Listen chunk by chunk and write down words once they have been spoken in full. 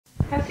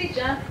Have a seat,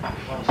 John.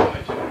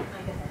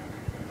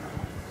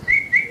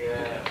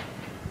 Yeah.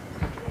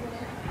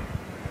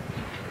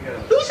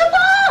 Who's the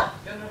ball?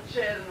 Got no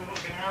chairs in the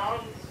fucking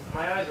house.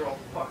 My eyes are all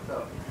fucked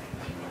up.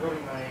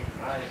 Rubbing my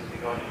eyes with the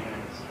garden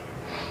hands.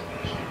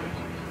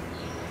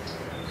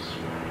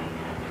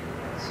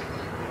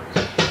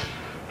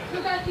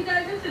 Who got you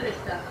guys into this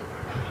stuff?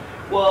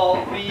 Well,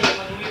 when we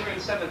were in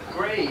 7th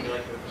grade,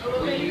 like,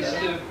 we used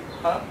to,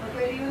 huh? What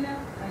grade are you in now?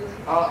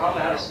 I'm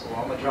out of school.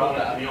 I'm a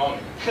dropout. The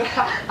army. Going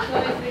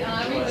to the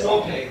army?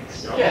 Okay.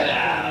 Get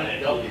out of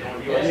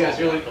it. You guys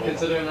really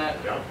considering that?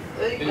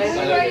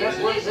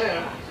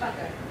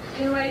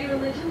 Can you write your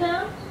religion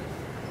down?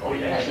 Oh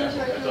yeah.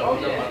 That's Oh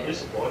yeah. This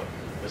support.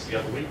 That's the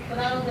other week. But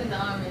I don't think the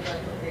army is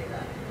like to take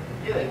that.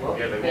 Yeah, they will.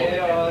 Yeah, they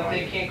will.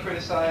 They can't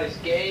criticize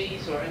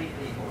gays or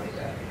anything like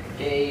that.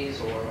 Gays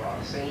or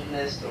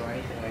Satanists or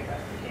anything like that.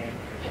 They can't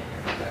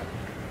do that.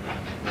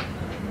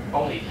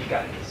 Only if you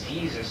got a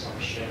disease or some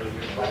shit or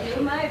you're Well,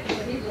 you might,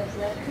 but he just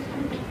said.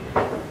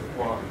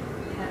 What?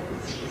 He had a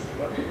disease.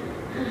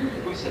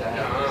 Who said I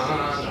had a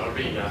disease? No,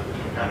 Rita.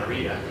 Got a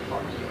Rita.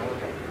 Fuck you.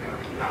 Okay.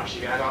 Now she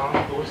got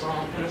those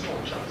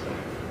penicillin shots.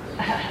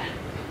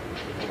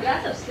 But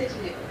that's how sticks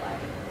with your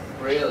life.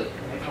 Really?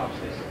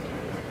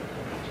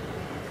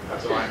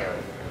 That's what I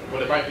heard. Well,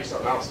 there might be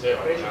something else there.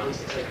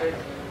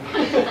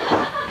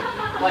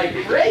 Like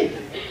crazy.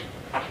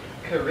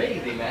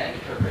 Crazy, man.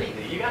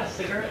 Crazy. You got a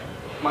cigarette?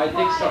 My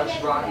dick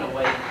starts rotting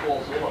away and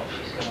falls off.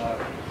 She's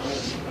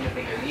gonna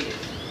think I need it.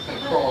 It's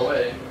gonna crawl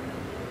away.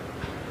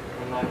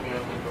 I'm not gonna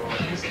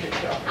go. Just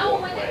kicked out. Oh,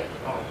 my God.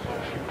 Oh,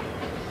 sorry.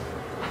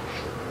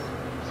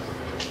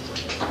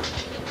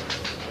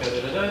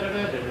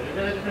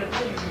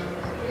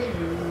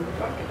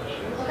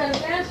 What kind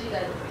of bands do you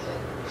guys listen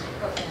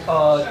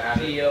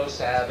to? Dio,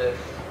 Sabbath,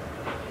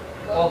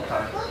 all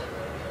kinds.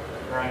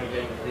 Grinding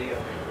game with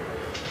Leo.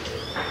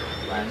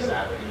 Black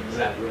Sabbath.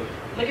 Exactly.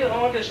 Look at,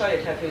 I want to show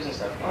you tattoos and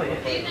stuff. Oh, Do you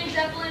think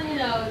Zeppelin, you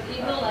know, is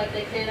evil? Like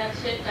they say that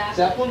shit backwards?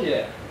 Zeppelin,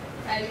 yeah.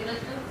 Have you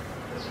listened?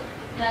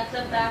 That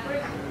stuff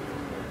backwards?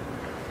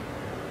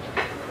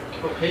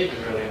 What page is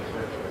really into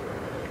it?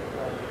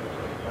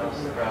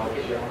 What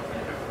you doing?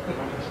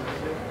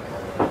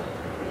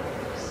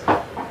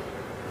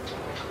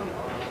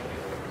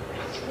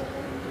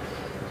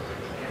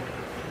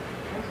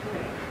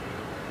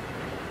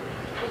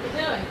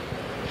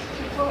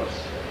 Too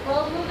close.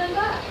 Well, move them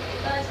back.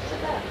 Guys,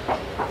 sit back.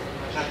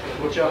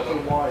 Watch out for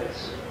the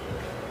wires.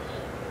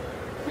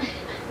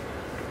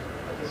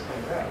 This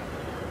comes out.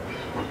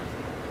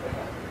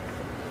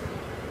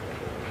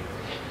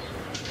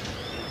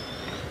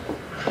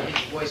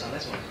 Get your voice on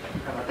this one.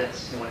 How about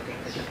this? You want to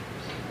take this one?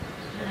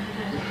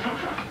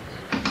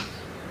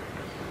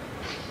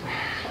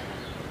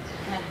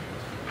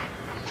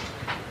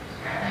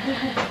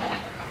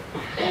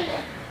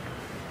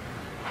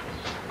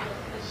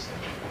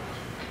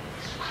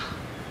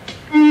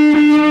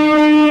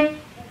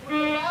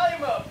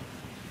 Volume up.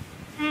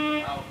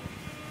 Oh.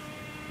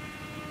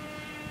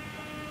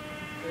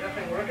 Is that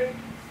thing working?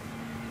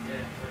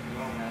 Yeah, working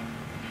well now.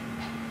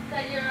 Is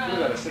that your,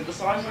 Look at a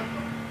synthesizer.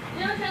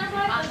 you know, kind of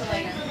like those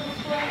things, the little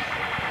toys?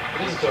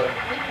 It is a toy.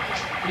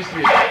 It used to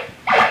be a toy.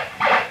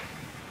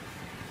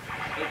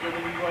 Like when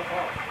you go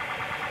off.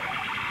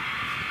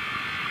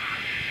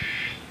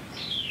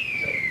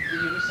 Did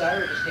you decide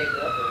or just tape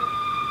it up or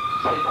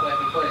tape it back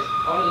in place?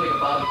 I wanted to make a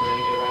bottom for it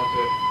and get around to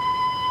it.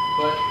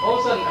 But all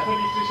of a sudden, I put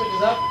these two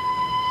switches up,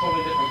 it's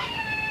totally different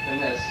than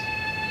this.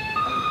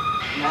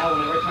 And now,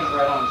 whenever I turn it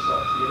right on, it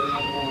starts. You really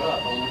have to warm it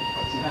up. I'm like,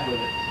 what's the matter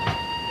with it?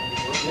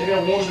 Maybe I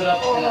warmed it up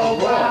and Oh,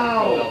 it's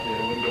wow. Philadelphia.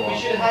 It wouldn't go We off.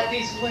 should have had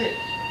these lit.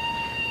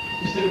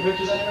 You just took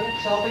pictures and everything?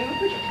 So I'll take a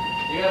picture.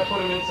 You gotta put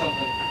them in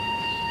something.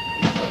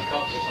 In some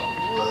cups or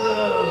something.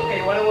 Whoa. Okay,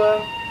 what do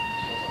Those are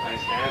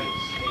nice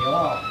candles. they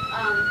are?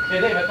 Hey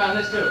Dave, I found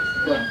this too.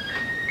 Look.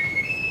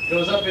 It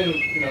was up in,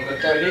 you know, the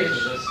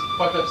gradations, this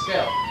fucked up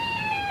scale.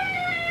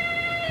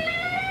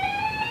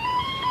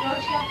 Don't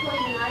you have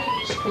poison ivy?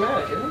 It's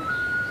chromatic, isn't it?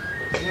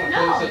 You know,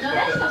 No, 26 no,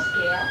 fucked that's up. no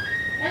scale.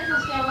 That's no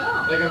scale at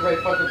all. Like a very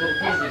fucked up little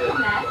That's piece not you did.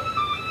 chromatic.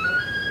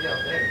 Yeah,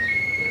 there.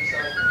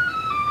 Inside.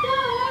 No,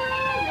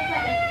 that's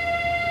like a...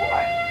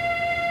 Why?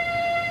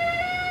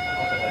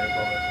 What the hell you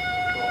call it?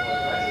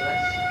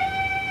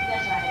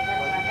 That's right,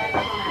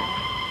 that's chromatic.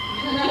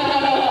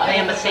 I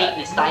am a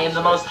Satanist. I am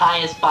the most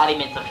highest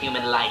embodiment of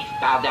human life.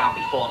 Bow down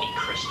before me,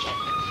 Christian.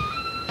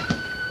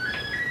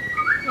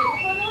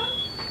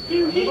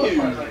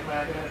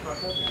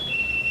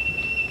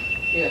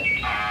 Yeah.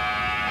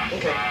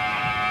 Okay.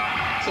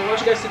 So why don't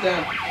you guys sit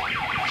down?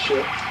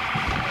 Sure.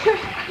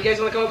 You guys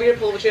want to come over here,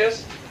 pull over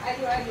chairs? I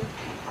do.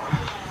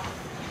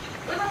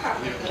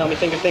 Tell me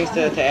think of things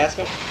to ask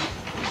him.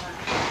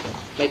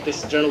 Make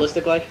this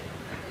journalistic like.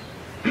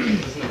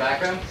 Is this in the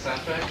background?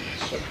 Soundtrack?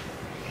 Sure.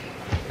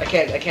 I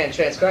can't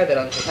transcribe that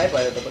on the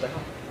typewriter, but what the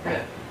hell?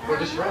 Yeah. Or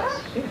just for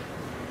us. Yeah.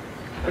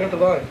 Bring up the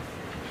volume.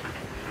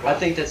 I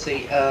think that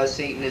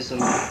Satanism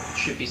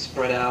should be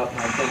spread out, and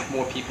I think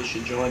more people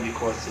should join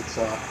because it's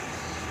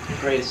the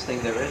greatest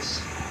thing there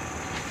is.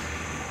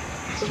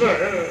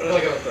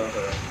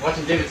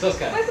 Watching David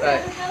Suska. Where's the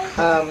Right.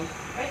 hotel?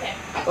 Right there.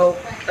 Well,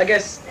 I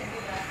guess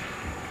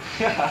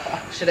I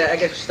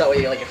guess we should start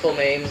with like your full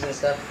names and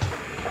stuff.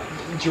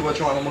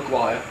 Georgiano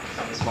McGuire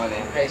is my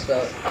name. How you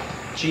spell it?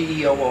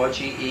 George.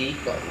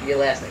 Well, your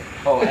last name.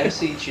 Oh,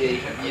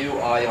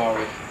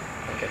 McGuire.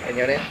 Okay. And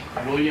your name?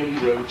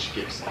 William Roach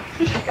Gibson.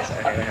 I guess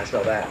I don't know how to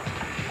spell that.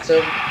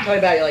 So tell me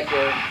about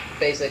your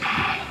basic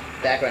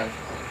background.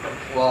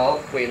 Well,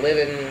 Where you live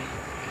in,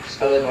 I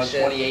school live and on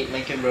shit. 28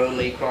 Lincoln Road,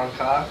 Lake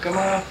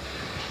Ronkonkoma.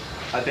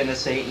 I've been a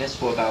Satanist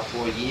for about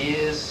 4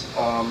 years.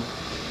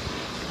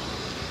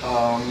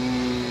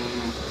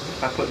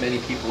 I put many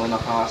people in the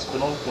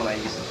hospital when I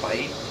used to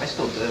fight. I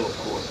still do, of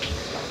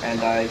course. And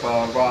I've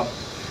robbed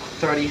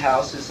 30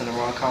 houses in the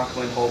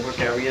Ronkonkoma and Holbrook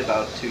area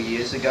about 2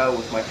 years ago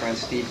with my friend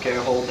Steve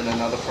Gerhold and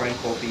another friend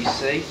called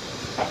BC.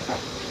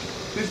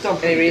 We've done Any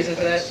pretty reason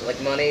good for things. that?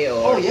 Like money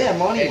or? Oh yeah,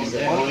 money,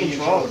 Extra? money and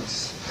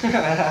drugs.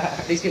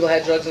 These people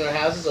had drugs in their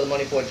houses or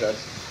money for drugs?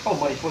 Oh,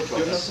 money for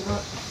drugs.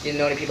 You didn't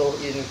know any people?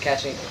 You didn't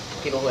catch any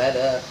people who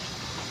had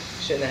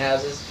shit in their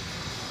houses?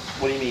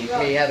 What do you mean?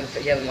 I mean, you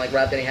haven't like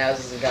robbed any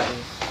houses and gotten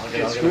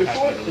Get screwed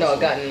for it?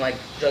 gotten like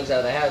drugs out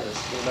of their houses.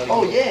 You know,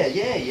 Oh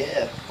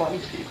yeah. Funny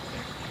people.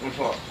 Which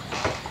one?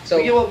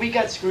 So We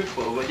got screwed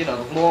for it, but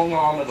the long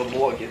arm of the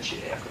law gets you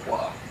after a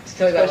while.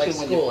 tell me about like Especially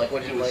when school. you Like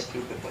what did do you it like?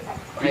 stupidly.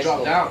 high We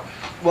dropped school? out.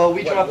 Well,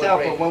 we What- dropped what out,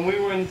 grade? but when we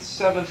were in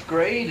 7th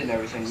grade and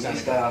everything,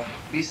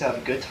 we used to have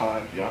a good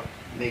time. Yeah.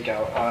 Make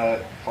out,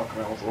 fuck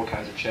around with all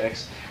kinds of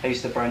chicks. I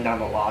used to burn down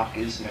the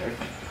lockers and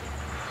everything.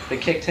 They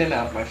kicked him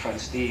out, my friend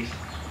Steve,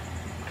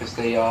 because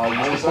they used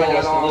to was call like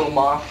us that, the little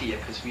mafia,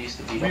 because we used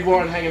to be. We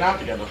weren't hanging out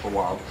together for a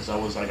while because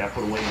I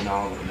put away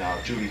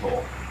in Judy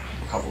Hall,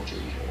 a couple of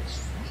Judy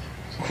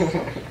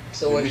Halls.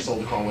 So we what?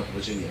 sold the car and went to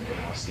Virginia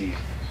and Steve.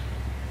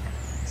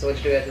 So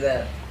what'd you do after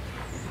that?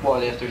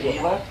 What, after he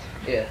left?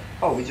 Yeah,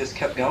 Oh, we just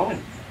kept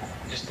going.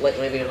 just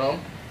living at home.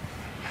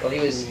 Well, he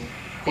was.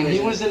 When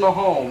he was in the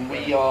home,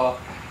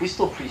 we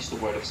still preached the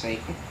word of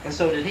Satan, and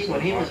so did he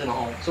when he was in the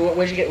home. So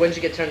when'd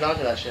you get turned on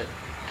to that shit?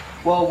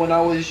 Well, when I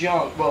was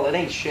young, well, it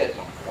ain't shit,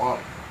 number one.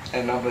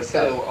 And number two,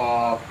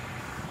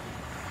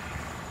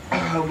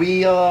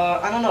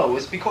 I don't know, it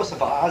was because of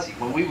Ozzy.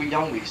 When we were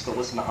young, we used to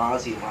listen to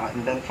Ozzy a lot,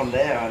 and then from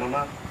there, I don't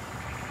know,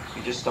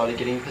 we just started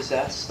getting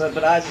possessed.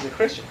 But Oz is a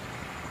Christian.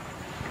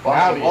 Well,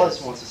 Now he he was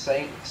is. once a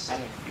Satanist.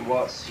 He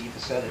was. He even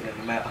said it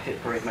in the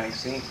Hit Parade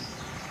magazine.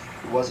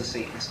 He was a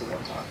Satanist at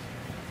one time.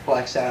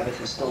 Black Sabbath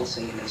is still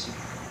Satanism.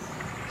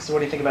 So what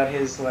do you think about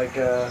his like?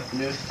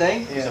 New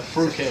thing? Yeah. He's a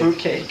fruitcake.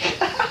 Fruitcake.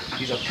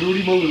 He's a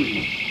fruity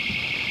malooty.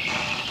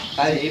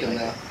 I hate him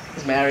now.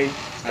 He's married.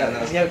 I know.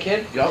 Does he have a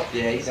kid? Yup.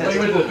 Yeah, he's What do you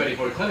want to do with Betty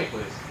Boy Clinic,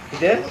 please? He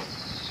did.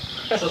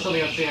 Saw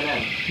something on CNN.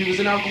 He was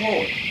an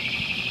alcoholic.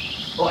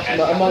 Well,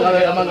 Among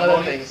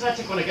other things. So I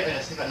took when I get there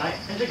to sleep at night.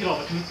 They took it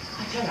over to me.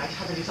 I tell you, I just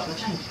had to do something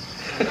to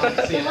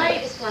change. The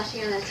light is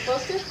flashing on. It's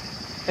supposed to.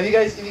 Have you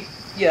guys?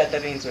 Yeah,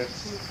 that means it.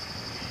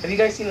 Have you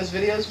guys seen those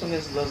videos from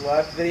those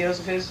live videos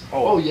of his?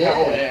 Oh, yeah.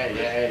 Oh yeah.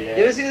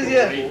 You ever see this?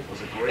 Yeah.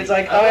 Was it great? It's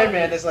like Iron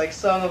Man. There's like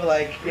song of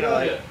like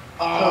like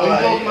Oh,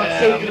 like, talking about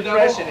so Speak of the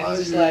depression. Devil?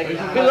 It's just like Are you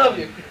talking we about- love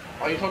you.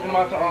 Are you talking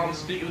about the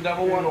Speak of the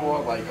Devil one or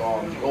like the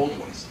old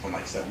ones from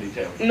like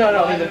 72? No,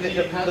 Why the, did the,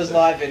 you the, pass those it?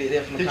 live videos.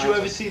 They're from the Did you ever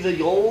concert. see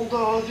the old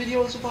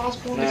videos of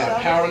Osborne? and Yeah,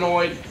 Sabbath?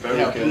 Paranoid. Very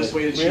Yeah, good. Blues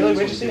Way to Choose. Really? Where'd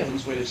you was see the him?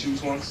 Blues Way to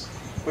Choose ones.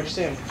 Where'd you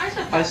see him?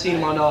 I seen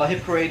him on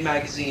Hit Parade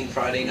magazine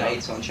Friday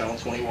nights on Channel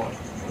 21.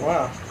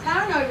 Wow.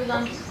 Paranoid was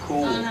on.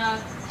 Cool. On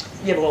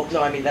Yeah, but well,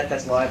 no, I mean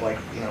that's live, like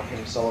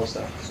him solo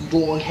stuff.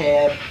 Long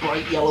hair,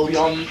 bright yellow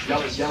teeth,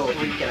 Yup, just yellow.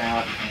 freaking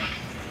out.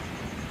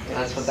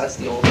 That's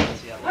the old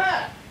ones. Yeah.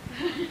 Ah!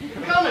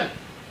 I'm coming!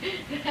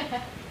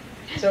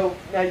 So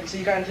now, so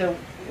you got into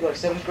like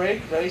 7th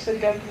grade? Is that what you said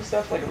you got into this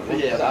stuff? Like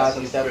Yeah, the odds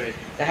and that's stuff. great.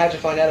 Now how'd you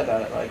find out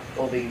about it? Like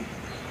all the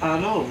I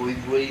don't know.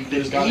 We've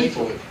been just got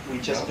evil. into it.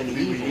 We've just Yeah, been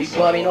we evil. evil.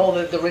 well, I mean all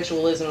the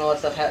ritualism and all that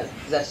stuff.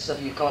 Is that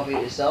stuff you come up with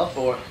yourself,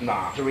 or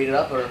Nah. to read it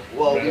up, or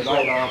Well, Read we've it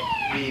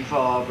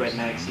read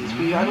magazines.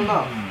 I don't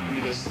know.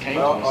 We just came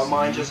Well, to our us.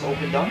 mind just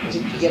opened up. and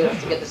did you just get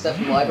left to get the stuff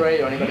from the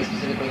library, or anybody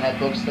specifically had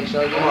books they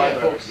showed you? Yeah,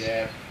 library. books.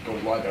 Yeah. Go to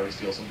the library,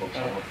 steal some books.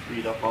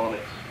 Read up on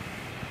it.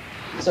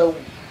 So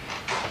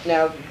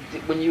now,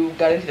 when you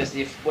got into this,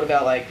 what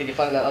about like? Did you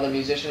find out other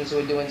musicians who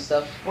were doing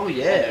stuff? Oh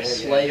yeah, yeah, yeah.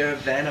 Slayer,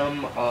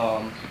 Venom,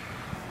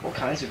 all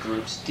kinds of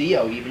groups.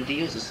 Dio, even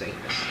Dio's a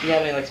Satanist. Do you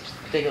have any like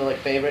particular like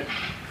favorite?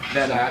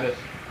 Venom, Sabbath.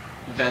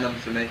 Venom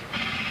for me.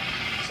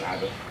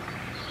 Sabbath.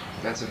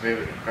 That's a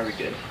very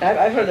good.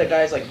 I've heard that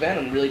guys like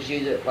Venom really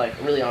use it, like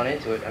really on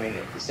into it. I mean,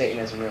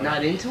 Satanism really.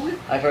 Not into it?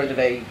 I've heard that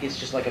it's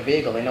just like a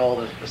vehicle. They know all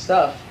the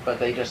stuff, but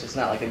it's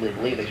not like they really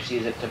believe. They just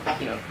use it to,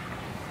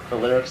 for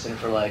lyrics and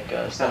for like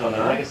stuff on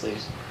their record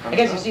sleeves. I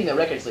guess you've seen their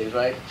record sleeves,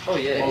 right? Oh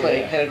They yeah. play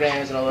yeah.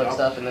 pentagrams and all that Yup.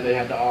 stuff, and then They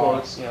had the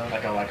quotes,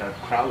 like a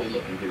Crowley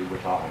looking dude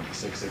with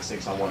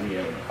 666 on one ear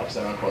and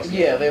upside down cross.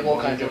 Yeah, they have all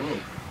One kinds in of- your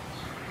room.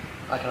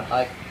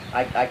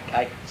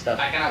 I stuff.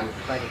 I can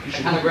Thank You you.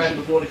 should kinda have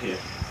grabbed- brought it here.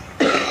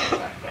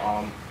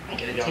 I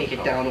gotta take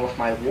it down off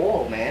my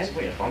wall, man. It's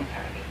way a fun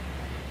pack.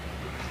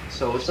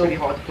 so it's pretty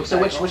hard to put So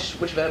back which on.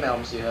 which Venom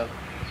albums do you have?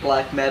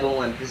 Black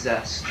Metal and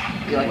Possessed.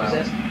 Do you like Wow.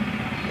 Possessed?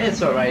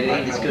 It's alright, it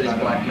ain't as good as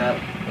Black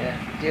Metal. Yeah.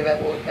 Do you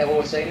have War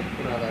with Satan?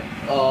 You don't have that.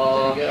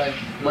 Is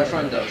it good? My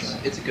friend does.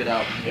 It's a good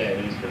album. Yeah,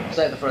 it is good.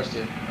 So I have the first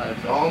two. I have the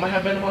first I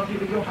have Venom on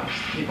TV at your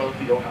house. Keep up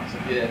to your house.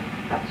 Yeah.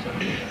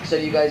 two. So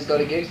do you guys go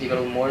to gigs? Do you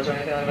go to Moors or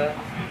anything like that?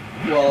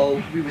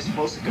 Well, we were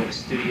supposed to go to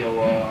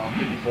Studio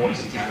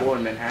 54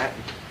 in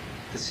Manhattan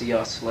to see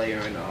Slayer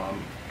and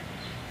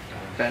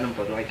Venom,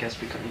 but I guess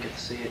we couldn't get to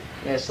see it.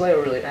 Yeah,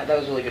 Slayer that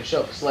was a really good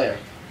show for Slayer,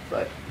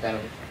 but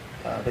Venom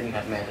didn't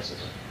have Mantis.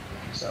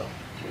 So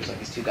it was like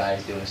these two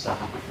guys doing stuff,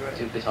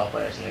 two guitar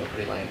players, and they were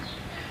pretty lame.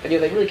 But yeah,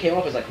 they really came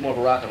up as like more of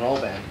a rock and roll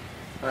band.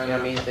 You know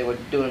what I mean? They were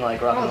doing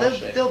like rock and roll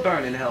shit. They'll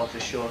burn in hell for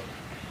sure.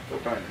 They'll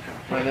burn in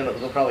hell. I mean,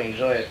 they'll probably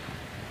enjoy it.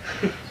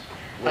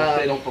 Well, if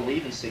they don't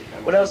believe in Satan.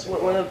 What else?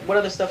 What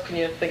other stuff can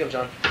you think of,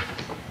 John?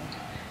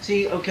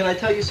 See, can I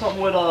tell you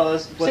something? What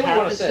Say what you wanna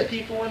happens say. to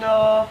people in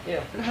Yeah.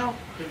 in hell?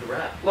 Pick the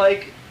rap.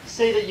 Like,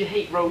 say that you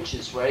hate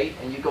roaches, right?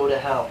 And you go to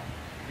hell,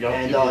 Yup,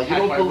 and you get you attacked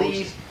don't by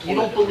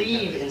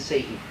believe in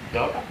Satan.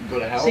 Yup, you go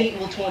to hell. Satan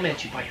will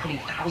torment you by putting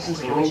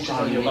thousands of The roaches roaches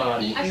on your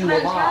body, Eat That's you what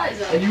I'm alive. trying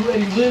to And you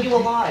live You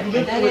alive, You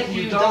live and then through it after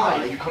and you die.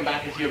 die, You come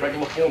back into your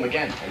regular form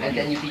again. and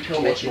then you be torture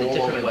tormented in all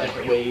different over ways.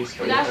 different ways.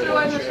 But that's what it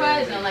was with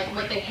Twilight. Like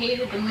what they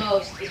hated the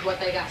most is what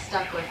they got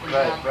stuck with in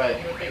Right, hell. right.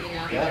 With the, you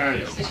know, Yeah.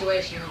 the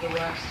situation was the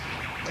worst.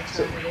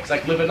 Eternity. It's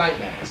like living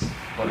nightmares.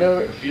 But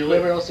Whatever, you feel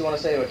whatever it. else you want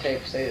to say or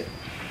tape, say it.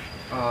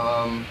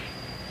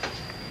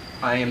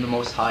 I am the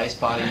most highest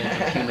body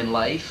in human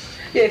life.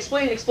 Yeah,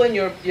 explain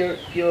your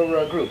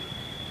group.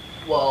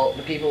 Well,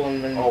 The people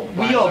and then. Oh, we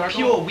Black are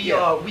Circle?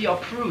 pure. We are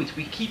prudes.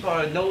 We keep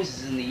our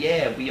noses in the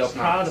air. We are It's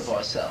proud nice. of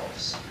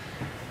ourselves.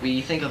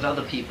 We think of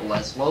other people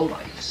as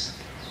lowlifes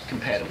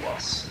compared to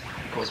us,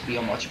 because we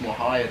are much more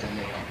higher than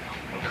they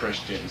are. We're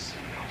Christians.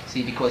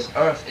 See, because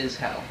Earth is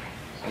hell,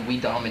 and we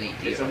dominate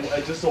the It's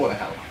earth. a sort of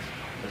hell.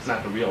 It's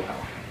not the real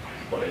hell,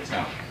 but it's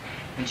hell.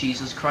 And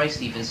Jesus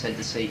Christ even said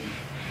to Satan,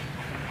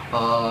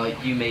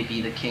 "You may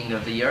be the king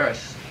of the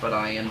earth, but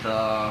I am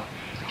the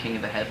king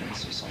of the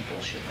heavens," or some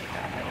bullshit like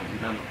that. I don't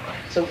remember.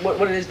 So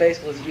what it is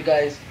basically is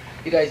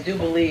you guys do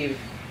believe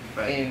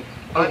Right. in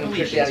I believe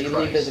Christianity. You in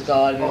believe Christ. there's a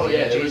God. And Oh, there's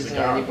yeah, there is Jesus, a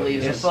and God, you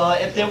believe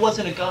but If there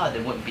wasn't a God,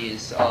 there wouldn't be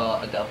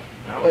a devil.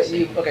 But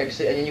you okay?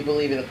 So, and you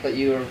believe in it, but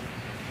you're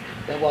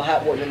well.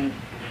 What then?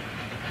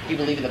 You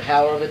believe in the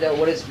power of the devil.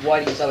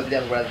 Why do you side with the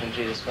devil rather than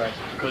Jesus Christ?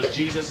 Because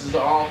Jesus is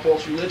all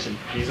false religion.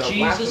 He's a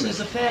Jesus is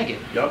a faggot.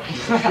 Yup,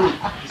 he's a fruit.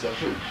 He's a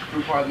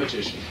fruit pie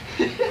magician.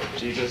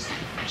 Jesus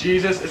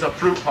is a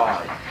fruit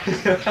pie.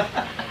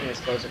 Yeah, it's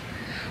closer.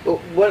 Well,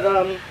 what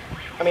I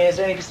mean, is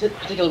there any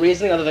particular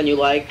reasoning other than you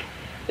like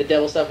the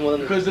devil stuff more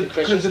than Because the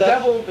Christian the stuff?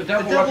 devil The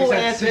devil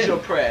represents answers sin. your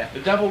prayer. The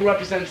devil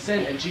represents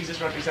sin, and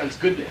Jesus represents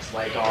goodness.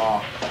 Like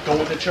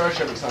going to church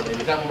every Sunday.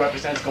 The devil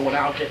represents going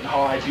out, getting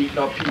high, beating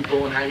up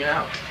people, and hanging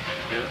out.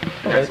 Yeah,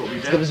 that's what we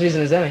It's do. good as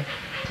reason as any.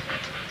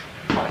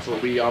 That's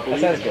what we That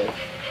believe. sounds in. good.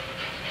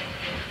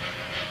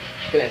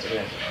 Good answer. Good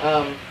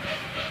answer.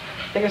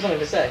 Think of something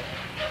to say.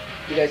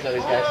 You guys know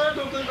these guys. I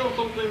don't think of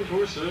something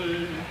to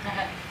say.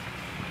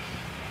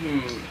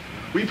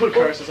 We put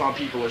curses on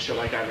people and shit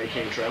like that, and they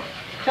came true.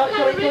 Tell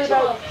me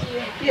about.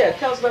 Yeah,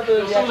 tell us about the.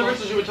 Some of the actual-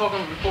 rituals you were talking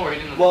about before,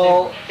 he didn't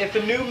Well, if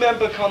a new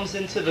member comes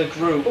into the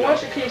group, Well,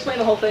 can you explain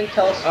the whole thing?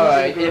 Tell us. all who's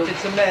in right. the group. If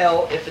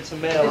it's a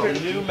male, the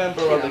new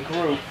member of the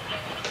group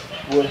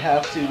would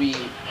have to be,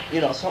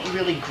 something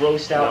really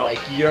grossed out, No. like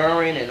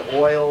urine and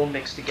oil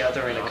mixed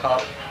together in a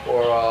cup,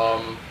 or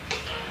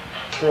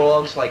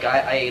frogs. Like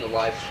I ate a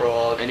live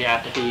frog. And you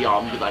have to be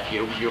like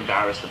you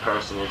embarrass the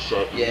person and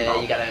shit. Yeah,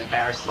 you gotta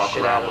embarrass the fuck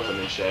shit out around of with them.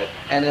 them and shit.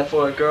 And then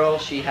for a girl,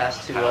 she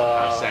has to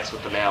Have sex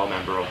with the male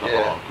member of the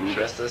whole group.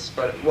 dress this.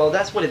 But well,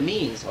 that's what it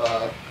means.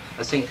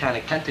 A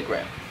satanic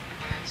pentagram.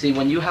 See,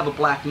 when you have a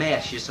black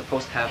mass, you're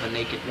supposed to have a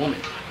naked woman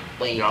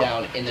laying Yup.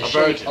 down in the A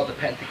shape virgin. of the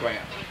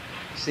pentagram.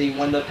 See,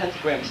 when the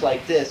pentagram is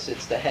like this,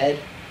 it's the head,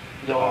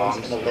 the arms,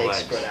 and the legs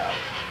spread out.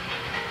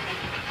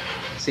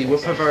 See, we're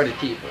perverted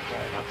people.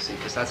 See,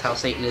 because that's how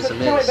Satanism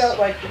Tell me is. about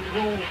like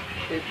who,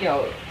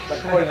 like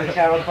according to the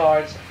tarot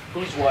cards,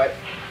 who's what,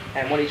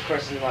 and what each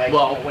person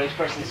what each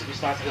person's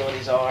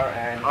responsibilities are,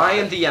 and. I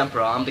am the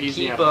emperor. I'm the He's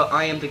the keeper.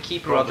 I am the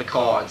keeper of the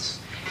cards.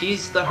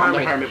 He's the I'm the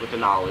hermit. hermit with the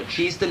knowledge.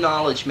 He's the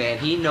knowledge man.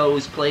 He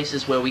knows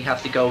places where we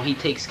have to go. He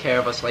takes care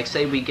of us. Like,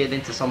 say we get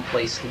into some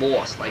place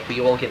lost, like we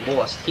all get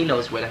lost. He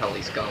knows where the hell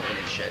he's going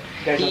and shit.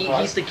 You guys know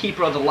cards? He's the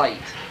keeper of the light.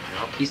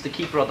 Yup. He's the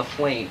keeper of the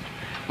flame.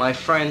 My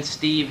friend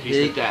Steve, He's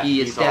the death. he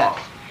is He's death.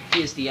 off.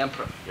 He is the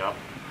emperor. Yup.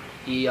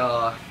 He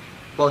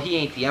Well, he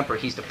ain't the emperor.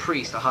 He's the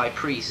priest, the high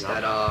priest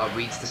that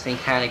reads the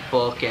satanic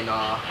book and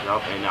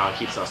Yup, and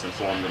keeps us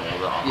informed and all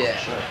that. Yeah.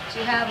 Sure. Do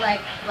you have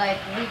like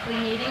weekly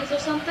meetings or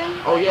something?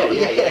 Oh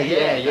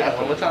yeah,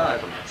 all the time.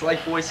 It's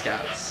like Boy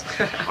Scouts.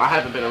 I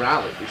haven't been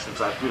around lately since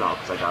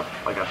because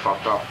I got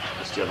fucked up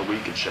just the other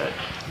week and shit.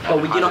 But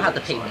you don't have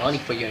to pay money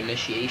for your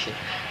initiation.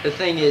 The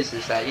thing is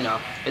that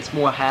it's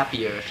more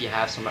happier if you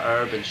have some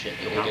herb and shit.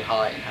 You'll get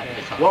high and have a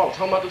good time. Well,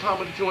 tell me about the time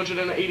with the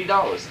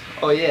 $280.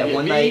 Oh yeah,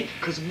 one night.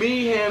 Because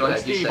me, him, Go and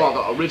ahead, you Steve say are it.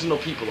 the original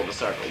people of the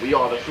circle. We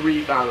are the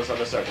 3 founders of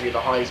the circle. We're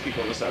the highest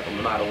people in the circle,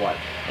 no matter what.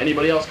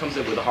 Anybody else comes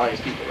in with the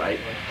highest people, right?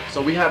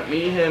 So we have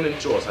me, him, and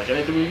George. Like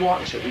anything we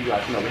want and shit. We we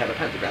had a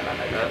pentagram that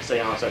night. We had a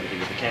seance, everything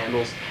with the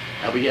candles.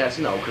 And we asked,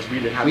 because we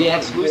didn't have We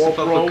asked Lucifer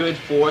for good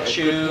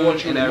fortune and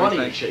money everything.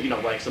 and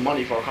shit, like some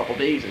money for a couple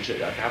days and shit,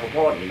 to have a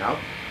party,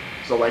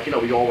 So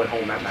we all went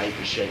home that night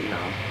and shit,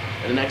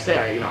 And the next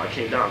day, I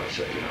came down and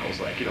shit, I was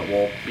like,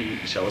 all beat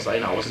and shit. I was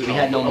like, I was We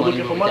had no money,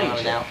 looking for we were money down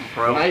and and shit. out,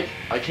 bro. And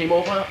I came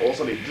over, all of a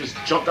sudden they just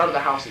jumped out of the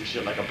house and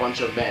shit like a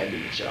bunch of mad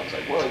men and shit. I was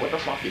like, whoa, what the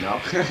fuck, He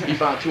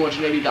found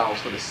 $280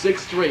 for the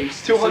 6th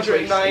race.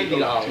 $290.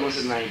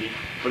 $290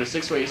 for the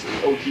 6th race in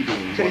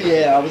OTB.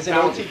 Yeah, I was in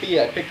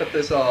OTB. I picked up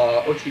this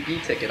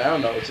OTB ticket. I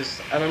don't know. I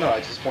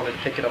just wanted to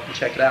pick it up and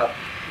check it out.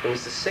 It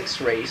was the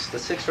 6th race. The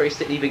 6th race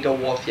didn't even go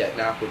off yet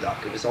in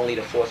Aqueduct. It was only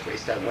the 4th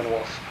race that went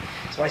off.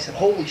 So I said,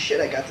 holy shit,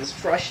 I got this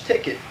fresh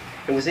ticket.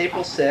 It was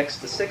April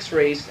 6th, the 6th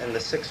race, and the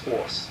 6th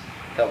horse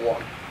that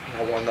won.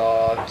 I won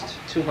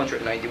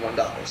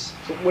 $291.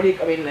 So what do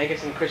you, I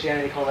guess in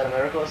Christianity they call that a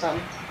miracle or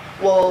something?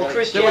 Well, They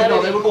Christianity...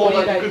 They would call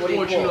what that do the you good call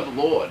fortune it? of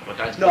the Lord, but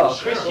that's No,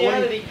 bullshit.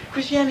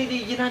 Christianity,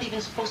 you're not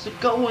even supposed to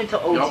go into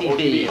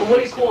OTB. OTB. What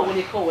do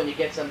you call when you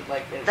get some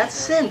That's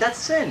sin, that's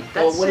sin,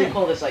 Well, that's what do you sin.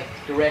 call this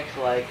direct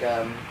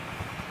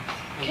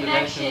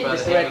Connection.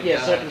 this direct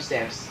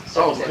circumstance?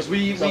 Oh, because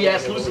we Something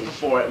asked that Lucifer believe.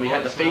 for it, and we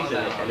had the faith in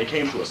it, and it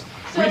came to us.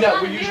 So it's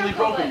not We a usually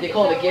miracle, broke but it. They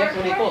call it a does gift. that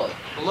What do you work?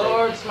 call it?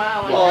 Lord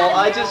smiling. Well,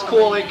 I just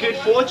call it good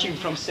fortune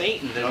from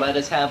Satan to let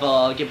us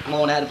get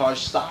blown out of our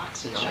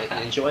stocks and shit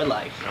and enjoy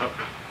life.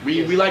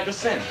 We like to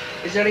sin.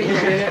 Is there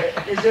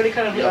any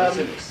kind of Yeah,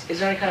 sinners. is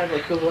there any kind of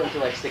equivalent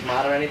to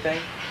stigmata or anything?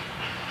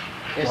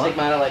 What?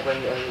 Stigmata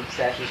when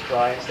statues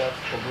cry and stuff,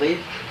 or bleed,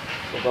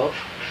 or both.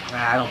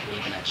 I don't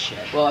believe in that shit.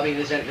 Well,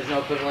 there's no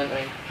equivalent.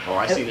 Oh,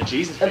 I seen a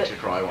Jesus picture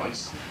cry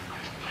once.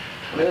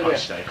 And I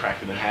punched it, I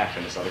cracked it in half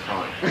and it started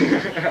crying.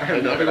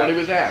 And everybody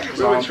was there.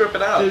 We were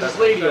tripping out. There's this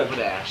lady over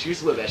there. She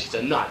used to live there. She's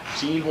a nut.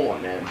 Jean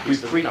Horn, man. We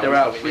freaked her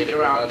out. We freaked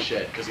her out and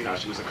shit, because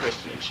she was a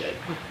Christian and shit.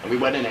 And we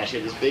went in there. She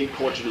had this big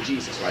portrait of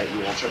Jesus, right? We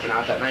were all tripping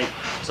out that night.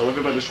 So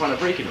everybody was trying to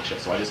break it and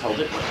shit. So I just held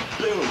it, and went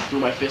boom, threw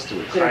my fist to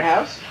it. In her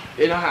house?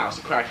 In her house.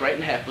 It cracked right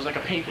in half. It was like a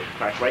painting.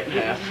 Cracked right in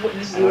half.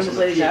 This is in this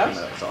lady's house?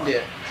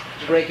 Yeah.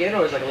 Did you break in,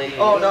 or is like a lady?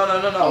 Oh no!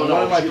 Oh, no,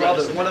 One of my she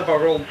brothers, was- one of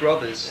our old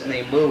brothers,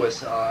 named Lewis.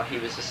 He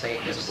was a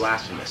saint. He's a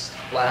blasphemous.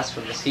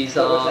 Blasphemous. He's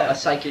What was that? a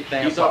psychic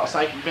vampire. He's a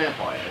psychic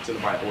vampire. It's in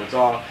the Bible.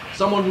 It's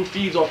someone who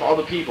feeds off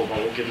other people but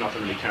won't give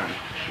nothing in return.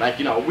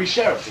 We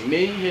share everything.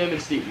 Me, him,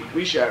 and Steve.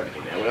 We share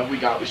everything, man. Whatever we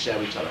got, we share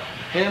with each other.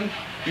 Him,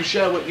 you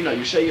share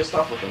your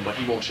stuff with him, but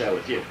he won't share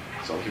with you.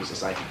 So he was a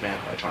psychic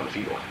vampire trying to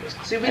feed off this.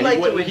 See, we And like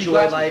he to wouldn't- he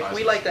enjoy blasphemized life.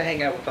 We us. like to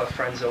hang out with our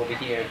friends over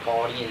here and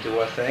party and do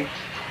our thing.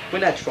 We're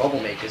not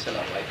troublemakers or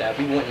nothing like that.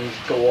 We wouldn't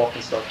go off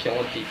and start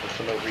killing people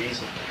for no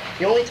reason.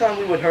 The only time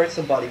we would hurt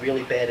somebody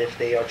really bad if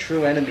they are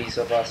true enemies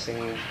of us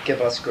and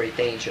give us great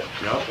danger.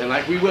 Yep.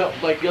 And we were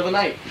the other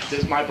night.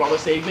 Since my brother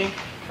saved me.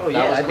 Oh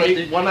That was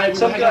great. One night we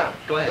were hanging out.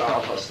 Go ahead.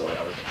 I'll tell the story.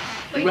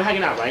 We were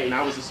hanging out, right? And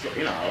I was just,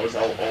 I was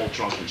all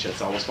drunk and shit,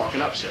 so I was fucking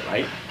up shit,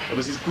 right? There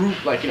was this group,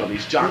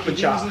 these jock Group of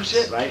dudes and jocks.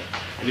 shit, right?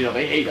 And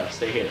they hate us.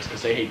 They hate us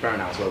because they hate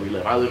burnouts where we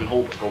live. I live in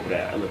Holbrook over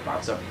there. I live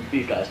about 7.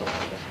 These guys don't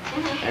like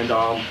that.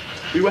 And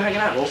we were hanging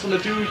out. All of a sudden,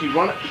 the dude, he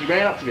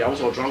ran up to me. I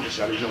was all drunk and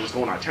shit. I didn't know what was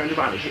going on. I turned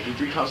around and he hit me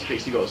 3 times in the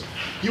face. He goes,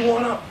 "You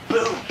want up?"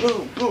 Boom,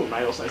 boom, boom.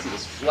 Right? All of a sudden, I see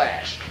this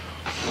flash.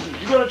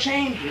 "You got a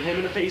chain?" Hit him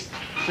in the face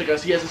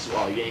because he has this.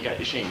 Oh, you ain't got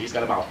your chain. He's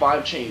got about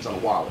 5 chains on a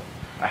wallet.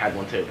 I had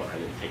one too, but I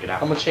didn't take it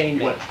out. I'm a chain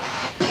He man. went,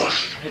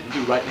 hit the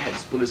dude right in the head,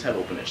 split his head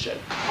open and shit.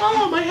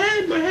 "Oh, my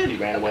head, my head!" He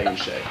ran away and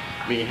shit.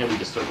 Me and him, we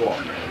just took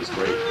off, man. It was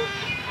great.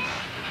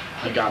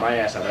 He got my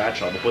ass out of that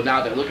trouble, but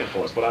now they're looking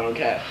for us, but I don't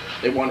care.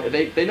 They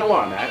know where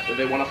I'm at. If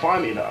they want to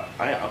find me,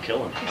 I'll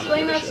kill them.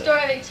 Explain that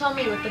story they told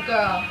me with the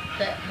girl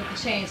with the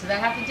chains. Does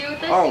that have to do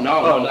with this? Oh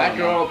no, Oh, no, that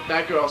no.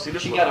 girl. See,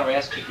 this She is got what- her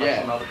ass kicked by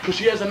some Yeah, other. because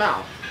she has a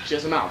mouth. She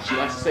has a mouth. She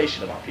likes to say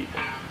shit about people.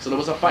 So there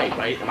was a fight,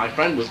 right? And my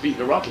friend was beating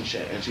her up and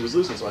shit, and she was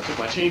losing. So I took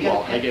my chain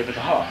ball and I gave it to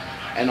her.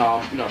 And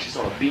she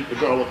sort of beat the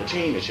girl with the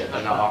chain and shit.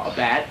 And a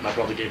bat. My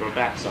brother gave her a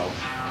bat. So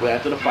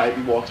after the fight,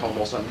 we walked home.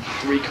 All of a sudden,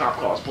 3 cop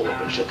cars pull up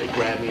and shit. They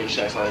grabbed me and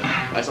shit.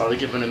 I started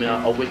giving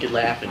them a wicked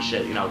laugh and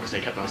shit, because they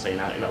kept on saying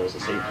that, it was a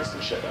Satanist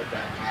and shit like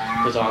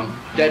that. Because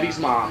Debbie's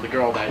mom, the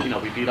girl that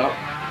we beat up,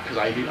 because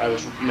I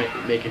was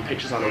making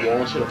pictures on the wall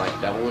and shit of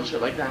devil and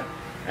shit like that,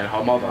 and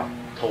her mother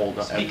told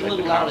the Speak a the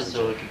little cops louder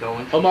so it could go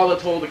in. her mother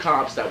told the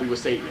cops that we were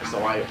Satanists,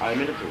 so I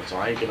admitted to it. So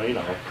I ain't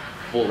gonna,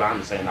 fool around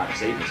and say I'm not a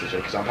Satanist and shit,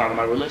 because I'm part of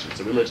my religion. It's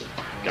a religion.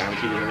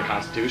 guaranteed in the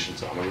Constitution.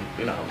 So I'm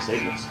I'm a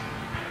Satanist.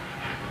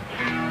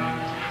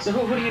 So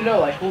who do you know?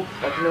 Like you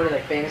know any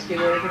like famous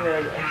people or anything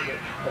that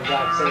have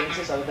got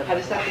Satanists other than? How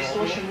does that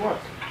distortion work?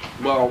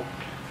 Well,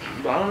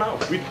 I don't know.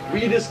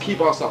 We just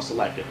keep ourselves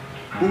selected.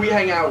 Who we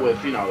hang out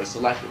with, is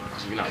selected.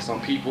 Because,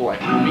 some people, like,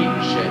 we meet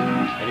and shit,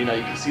 and, you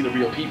can see the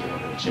real people in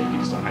it and shit. You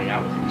just don't hang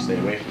out with them. You stay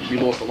away from them. We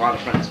lost a lot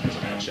of friends because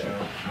of that shit.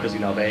 Because,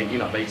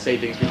 they say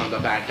things behind the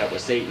back that were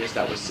Satanists,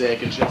 that were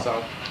sick and shit,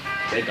 so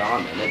they're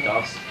gone, man. They're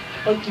dust.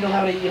 Oh, you don't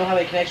have any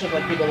connection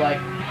with, like, people, like,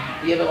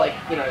 you ever, like,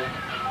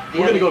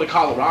 We're gonna go to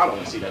Colorado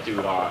and see that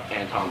dude,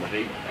 Anton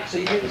LaVie. So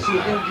you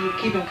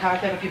keep in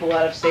contact with people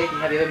out of state,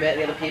 and have you ever met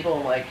any other people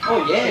and like?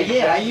 Oh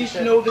yeah. I used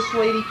to know this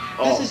lady.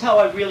 This Oh. is how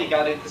I really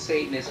got into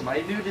Satanism.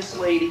 I knew this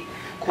lady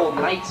called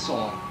Night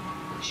Song.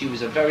 She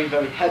was a very,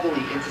 very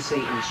heavily into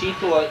Satan. She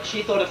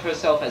thought of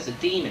herself as a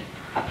demon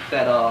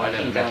that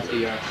came down to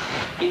the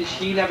earth.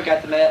 She never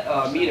got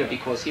to meet her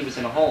because he was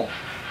in a home,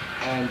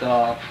 and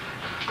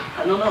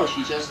I don't know.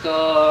 She just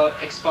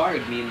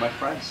expired me and my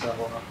friends. So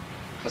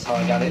that's how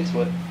I got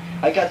into it.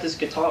 I got this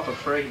guitar for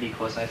free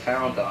because I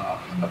found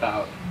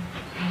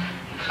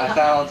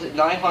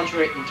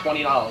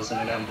 $920 in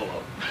an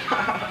envelope.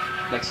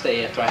 Next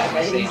day after I had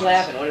my He's seance.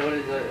 laughing. What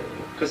is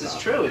Because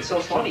it's true. It's so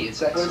funny.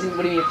 It's what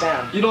do you mean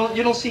found? you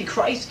don't see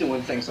Christ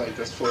doing things like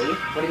this for you.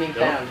 What do you mean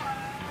found?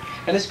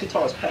 And this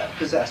guitar is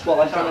possessed.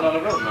 Well, I found it on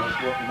the road when I was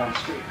walking down the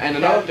street. And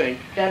another thing,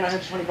 Found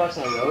 $920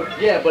 on the road.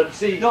 yeah, but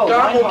see, No,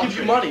 God won't give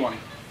you money. 920.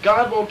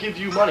 God won't give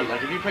you money.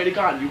 Like, if you pray to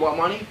God and you want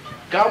money,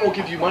 God won't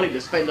give you money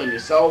to spend on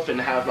yourself and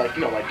have, like,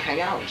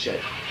 hang out and shit.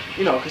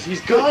 Because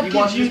he's good. God He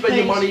wants you to gives spend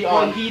you your money things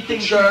on when he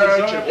thinks church you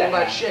and deserve all that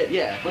that. shit,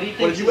 yeah. But he But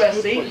thinks if you it's ask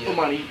good Satan for for you.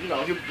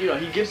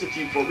 money, he gives it to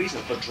you for a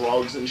reason, for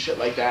drugs and shit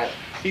like that.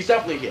 He's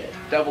definitely here.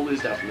 Devil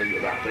is definitely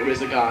around. There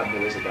is a God and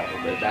there is a devil.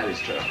 That is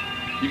true.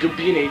 You could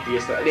be an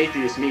atheist. An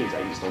atheist means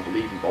that you just don't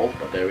believe in both,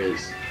 but there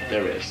is.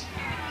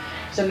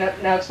 So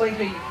now explain to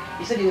me.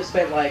 You said you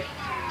spent like,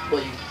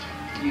 well,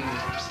 you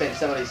spent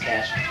some of these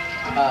cash,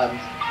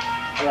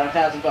 around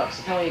 $1,000.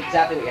 So tell me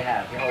exactly what you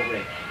have. Your whole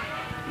rig.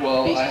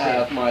 Well, Piece I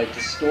of have my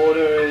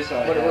distorters.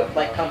 What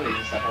like companies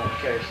and stuff? I'm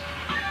curious.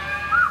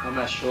 I'm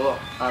not sure.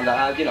 And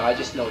I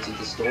just know it's a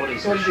distorter.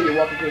 So what did you do? You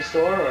walk into a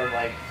store or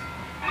like?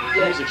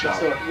 Music shop.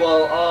 Store?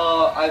 Well,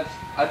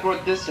 I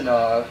brought this in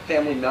a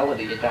Family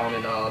Melody down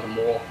in the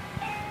mall,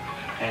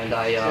 and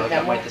I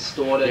got my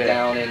distorter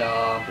down in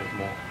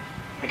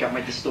I got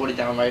my distorter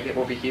down right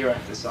over here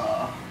at this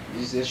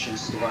musician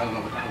store. I don't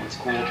know what the hell it's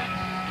called.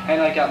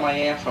 And I got my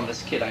amp from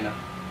this kid I know.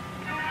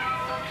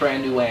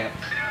 Brand new amp.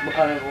 What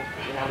kind of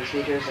how many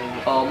speakers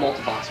and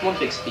Multibox, one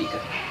big speaker.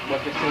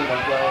 115,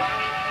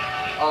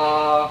 112?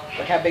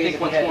 Like how big is it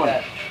compared to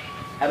that?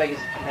 How big is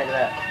it compared to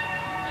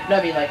that? No,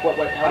 I mean like what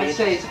how I'd many?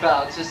 say it's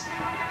about just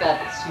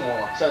that bit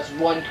smaller. So it's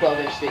one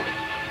 12-inch speaker.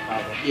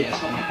 Probably. Yeah,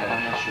 something like that.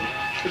 I'm not sure.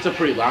 It's a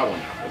pretty loud one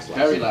now. It's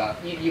Very loud.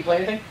 You play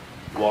anything?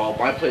 Well,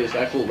 I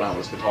fool around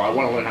with this guitar. I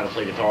want to learn how to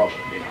play guitar.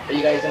 Are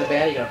you guys in a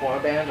band? Are you gonna form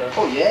a band? Or?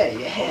 Oh yeah,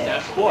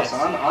 of of course. course.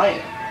 I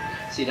am.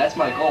 See, that's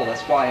my goal.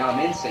 That's why I'm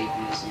in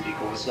Satanism,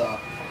 because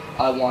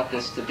I want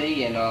this to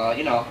be, and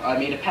I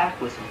made a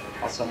pact with him.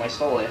 I'll sell my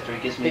soul after he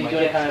gives me Do you my do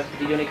gift.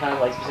 any kind of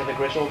like specific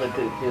ritual to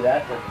do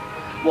that?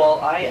 Well,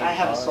 I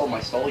haven't sold my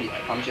soul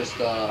yet. I'm just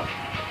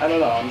I don't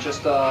know. I'm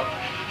just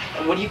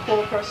what do you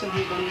call a person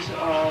who believes?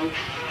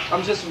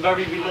 I'm just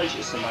very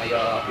religious in my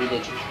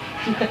religion.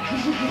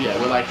 Yeah,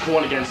 we're like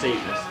born again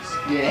Satanists.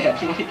 Yeah.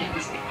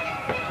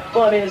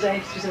 Well, I mean, is there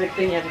any specific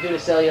thing you have to do to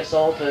sell your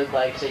soul to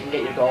like so you can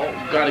get your goal?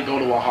 You gotta go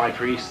to a high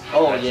priest.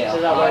 Oh yeah. So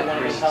is that why high one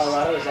in priests.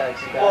 Colorado? Is that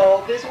some guy?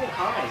 Well, there's all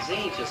kinds. They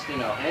ain't just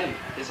him.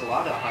 There's a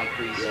lot of high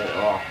priests.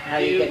 Oh, How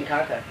do you get in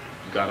contact?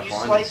 you gotta You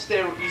find slice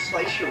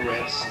your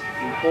ribs,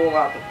 you pull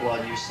out the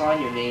blood, you sign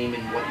your name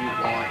and what you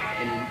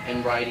want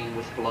in writing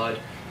with blood,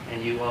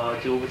 and you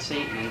do it with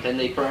Satan, and then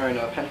they burn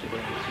a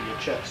pentagram into your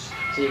chest.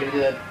 So you're gonna do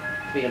that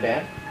to be in a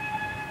band?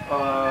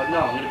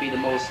 No, I'm gonna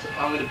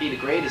be the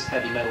greatest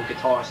heavy metal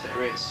guitarist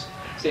there is.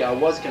 See, I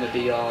was gonna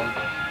be a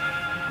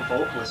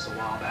vocalist a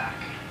while back.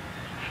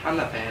 I'm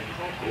not bad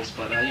at vocals,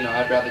 but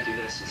I'd rather do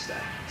this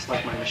instead. It's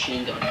like my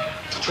machine gun.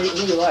 Who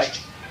you like?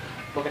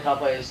 What guitar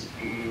players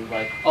you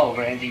like? Oh,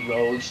 Randy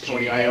Rhoads,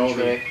 Tony Tony Iommi.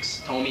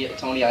 Hendrix, Tony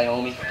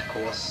Iommi, of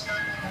course.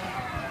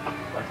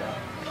 Like that?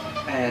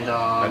 And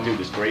that dude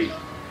is great.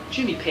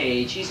 Jimmy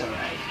Page, he's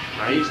alright.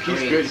 He's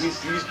great. good. He's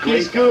great.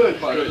 He's good,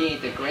 but Good. he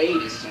ain't the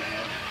greatest, man.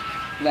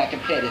 Not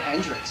compared to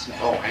Hendrix, man.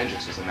 Oh,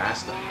 Hendrix is a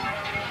master.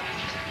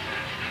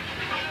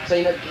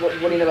 So what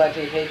do you know about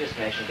Jimmy Page's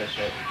connection to this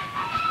shit?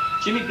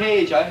 Jimmy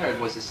Page, I heard,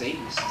 was a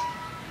Satanist.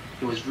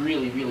 He was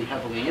really, really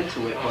heavily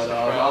into it, but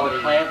Robert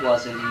Plant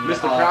wasn't. Mr.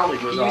 Crowley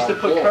was He used to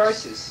put false.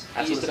 curses.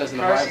 That's He used what to it says put in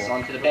the curses Bible.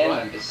 onto the band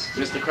members.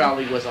 Mr.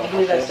 Crowley was a I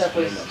believe that false stuff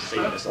was name of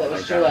Satanist. that was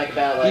like true, like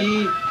about like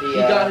he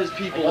the, got his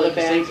people like other into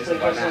bands Satanism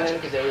put by curses on him magic.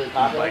 because they're really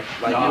popular.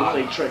 Like No, you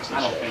play tricks and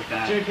I don't shit. think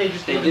that. Jimmy Page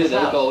just They threw do. his They'll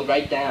house. go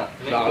right down.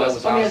 No, that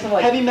was I mean, it's awesome.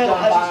 like Heavy metal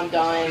John has- Bonham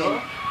dying,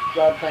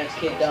 Robert Plant's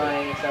kid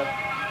dying and stuff.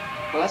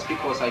 Well, that's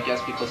because, I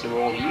guess, because we're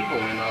all evil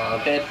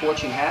and bad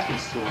fortune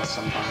happens to us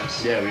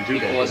sometimes. Yeah, we do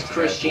get Because hit to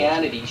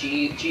Christianity,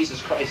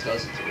 Jesus Christ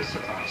does it to us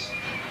sometimes.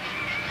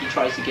 He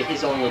tries to get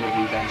his own little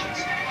vengeance.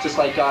 Just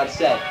like God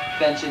said,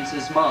 vengeance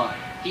is mine.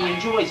 He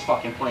enjoys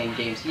fucking playing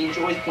games. He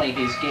enjoys playing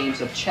his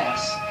games of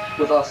chess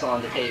with us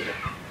on the table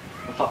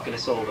and fucking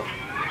us over.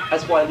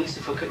 That's why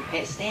Lucifer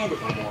couldn't stand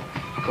it no more.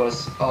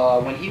 Because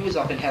when he was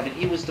up in heaven,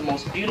 he was the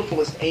most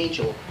beautifulest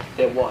angel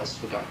there was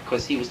for God.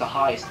 Because he was the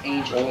highest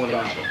angel for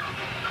God.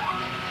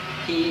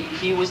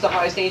 He was the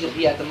highest angel.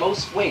 He had the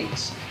most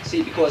wings.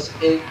 See, because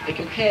it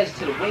compares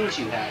to the wings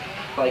you had.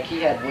 Like,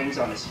 he had wings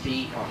on his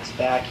feet, on his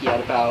back. He had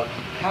about,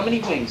 how many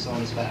wings on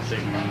his back?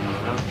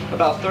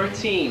 About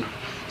 13.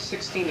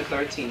 16 to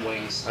 13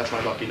 wings. That's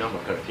my lucky number,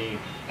 13.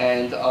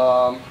 And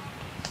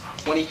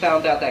when he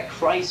found out that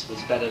Christ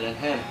was better than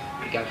him,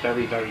 he got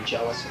very, very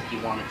jealous and he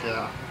wanted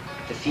to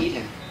defeat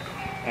him.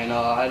 And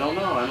I don't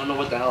know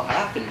what the hell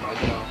happened, but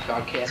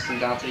God cast him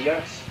down to the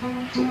earth.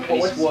 So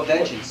he swore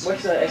vengeance.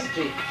 What's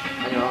SG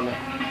on your armor?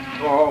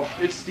 Oh,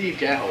 it's Steve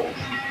Gathold.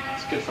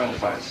 It's a good friend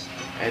of ours.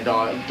 And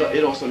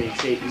it also means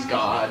Satan's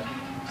God,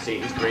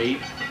 Satan's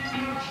great.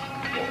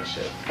 All this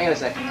shit. Hang on a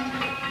second.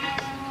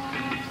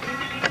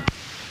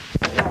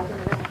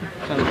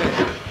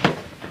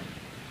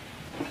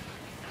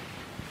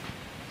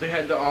 They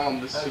had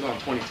this shit on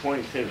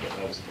 2020 too, but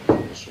that was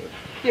bullshit.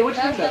 Yeah, what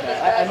you think about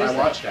that? I I missed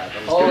that. watched that.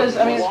 That was Oh, good. because,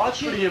 I mean,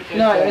 watch it?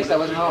 No, I missed that. I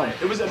wasn't home.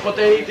 It was, but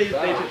they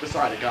took the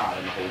side of God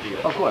in the whole deal.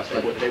 Of course,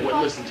 they, but- they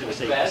wouldn't listen to the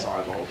Satan side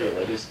of the whole deal.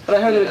 They just, But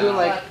I heard they were doing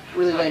like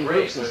really lame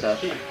groups and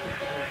stuff.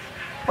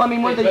 Well, I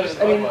mean, weren't they just,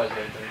 I mean,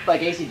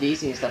 like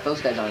AC/DC and stuff,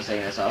 those guys aren't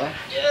saying this, are they?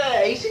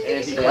 Yeah,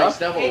 AC/DC. Antichrist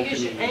devil.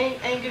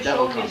 Angus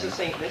Devil Young is a comes.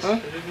 Satanist. Huh?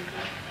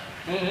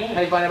 How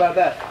do you find out about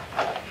that?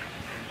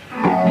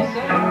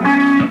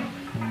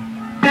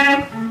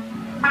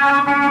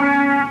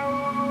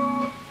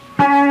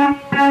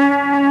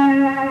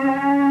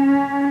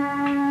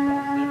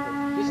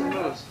 Do some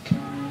moves. Do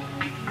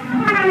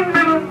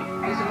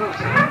some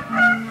moves.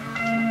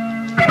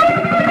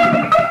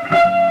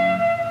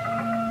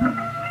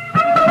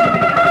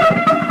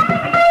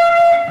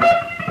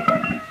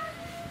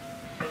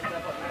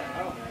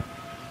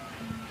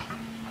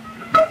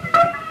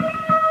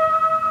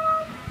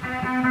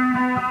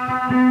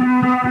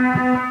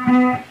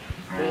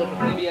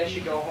 Maybe I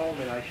should go home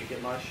and I should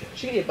get my shit.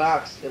 She can get a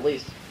box, at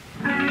least.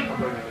 I'll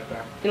bring it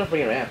back. You don't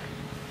bring it around.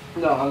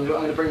 No, I'm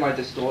gonna bring my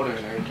distorter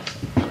and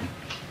everything.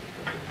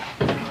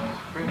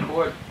 Bring the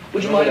board.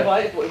 Would you mind if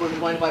I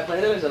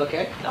play them? Is that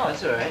okay? No,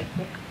 it's alright.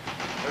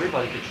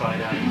 Everybody could try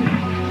it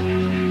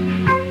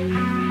out.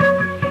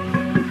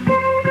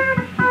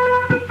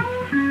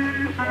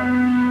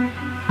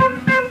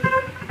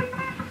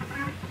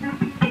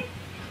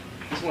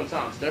 this one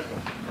sounds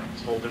different.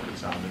 It's a whole different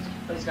sound.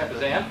 He's got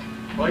the amp.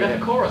 Well, I got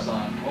the chorus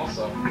on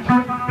also.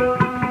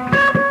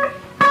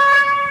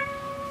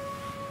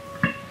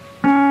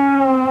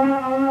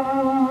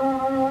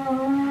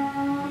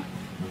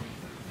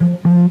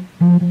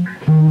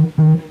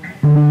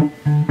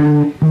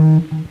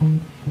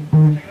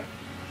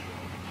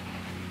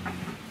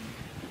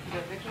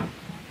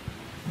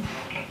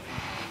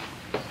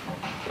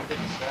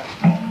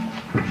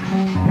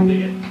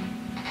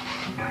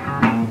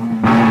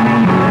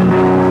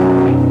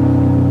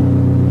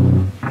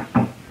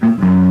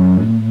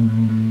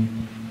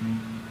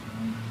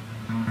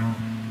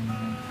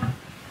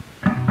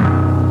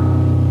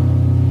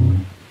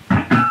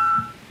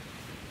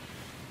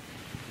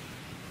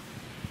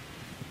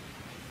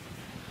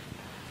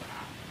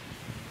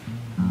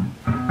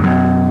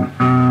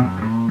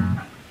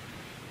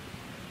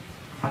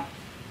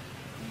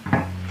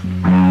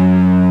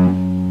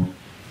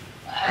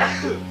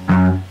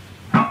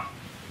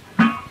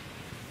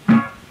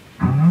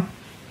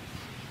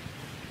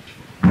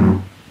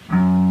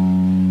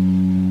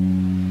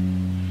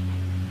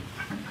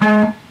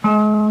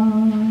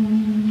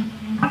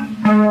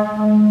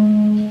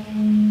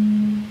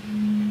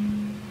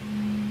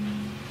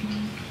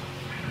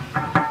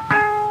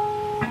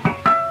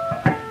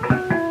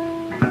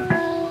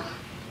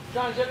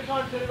 John, is every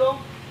time fiddle?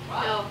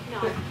 No, no.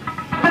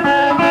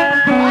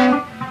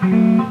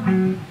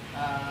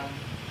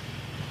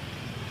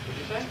 What'd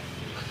you say?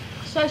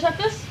 Should I check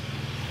this?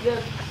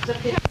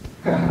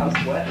 I'm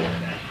sweating.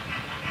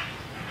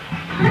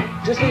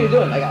 Just what you're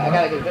doing. I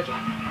gotta get a picture.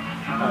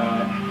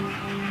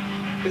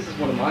 This is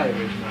one of my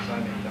originals I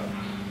made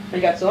up.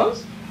 You got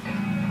songs?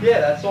 Yeah,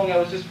 that song I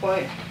was just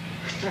playing.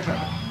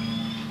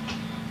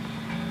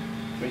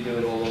 We do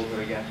it all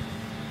over again.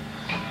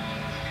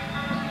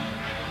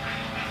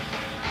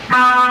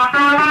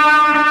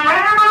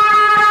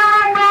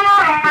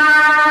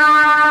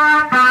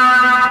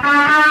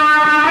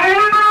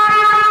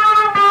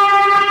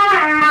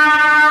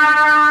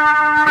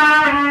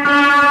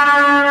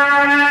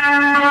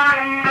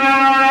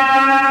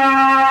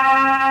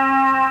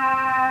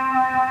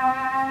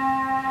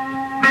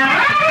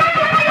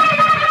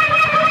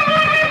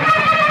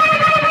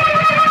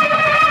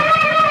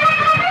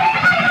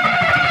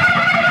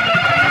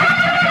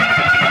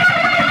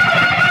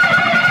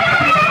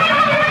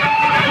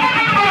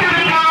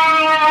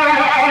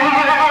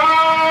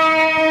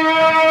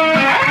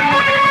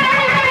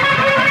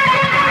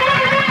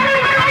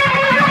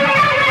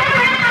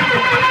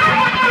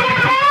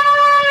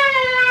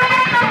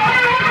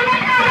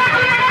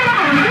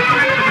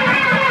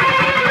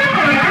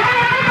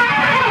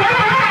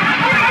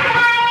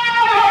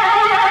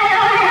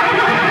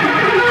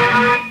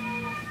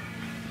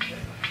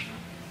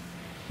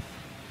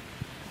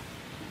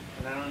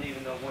 and I don't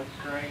even know what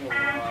string or,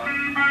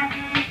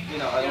 you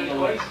know, I don't know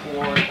what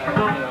chord, I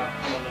don't know.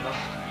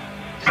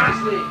 Just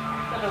sleep.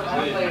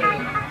 I'll play with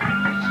it.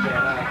 Just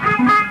jam out.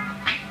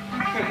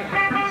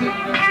 So you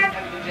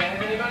have been jamming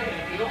with anybody?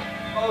 Any people?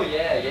 Oh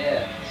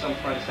yeah. Some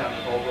friends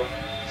having over.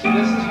 So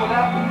this is what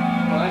happened.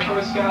 When I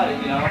first got it,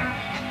 you know,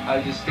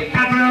 I just did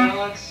my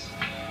silence.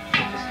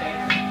 It just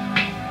came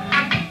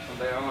from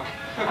there on.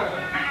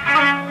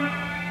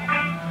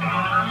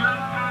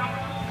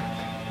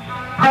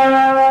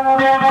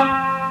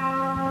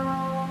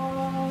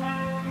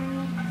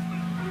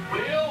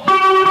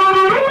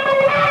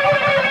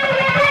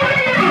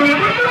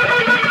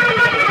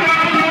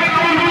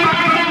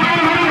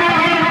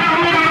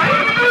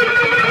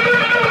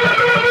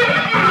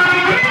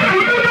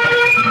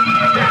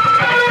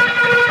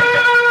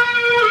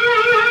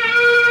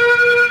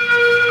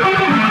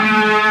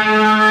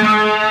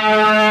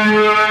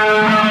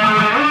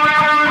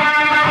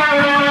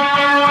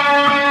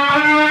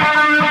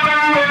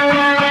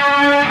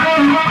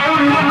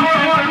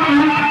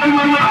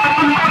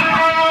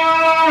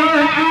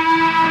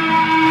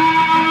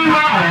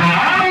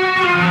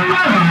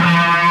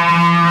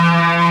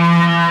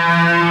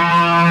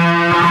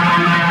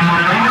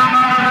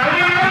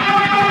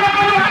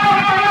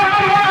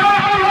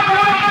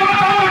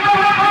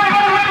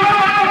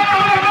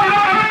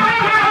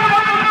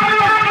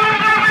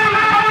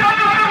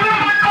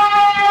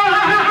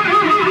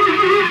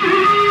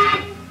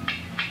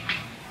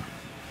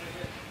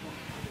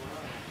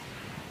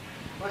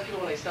 Most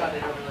people when they start, they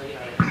don't really, you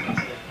know, they just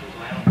to move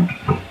around.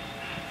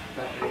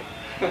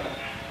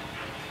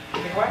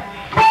 Think what?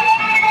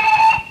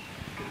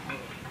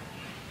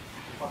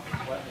 Fucking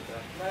sweat with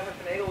that. Might have a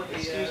finagle with the,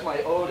 Excuse my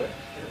odor.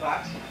 in the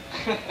box.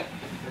 There's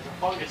a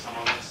fungus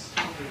on this.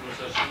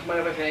 Might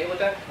have a finagle with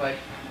that, like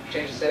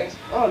change the settings.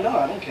 Oh no,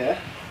 I don't care.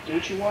 Do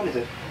what you want with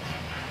it.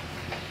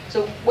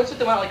 So what's with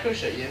the Motley Crue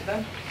shit? You have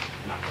them?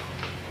 No.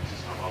 This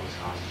is not all this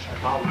concentrate.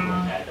 Probably would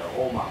have had the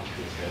old Motley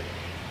Crue fit.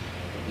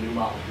 The new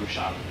Motley Crue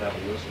shot with Devil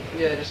Wilson.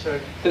 Yeah, just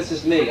for. This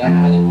is me. I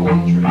didn't pull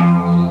the trigger.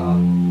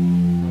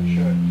 I'm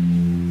sure.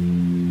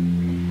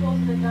 Close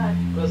to the dark.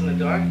 Goes in the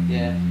dark.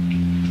 Yeah.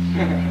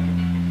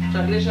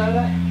 Try to get a shot of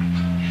that.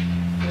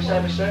 Get a shot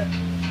of a shirt.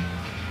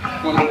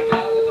 Want to look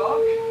out in the dog?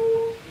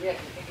 Yeah,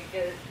 can you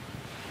get it?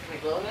 Can I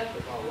glow in that?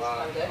 Oh wow,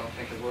 I don't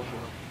think it would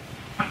work.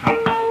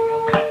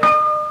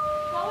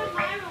 What was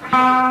my room?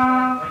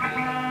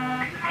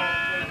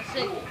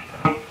 Sick.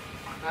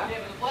 Yeah,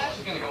 but the flash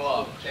is gonna go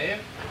up, Dave.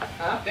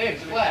 Huh? Dave,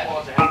 the flash.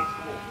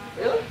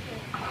 Really?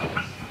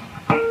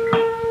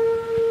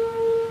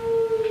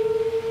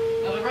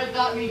 Now the red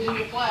dot means you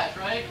get flash,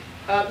 right?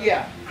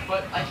 Yeah.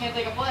 But I can't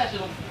take a flash.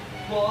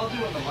 Well, I'll do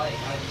it in the light.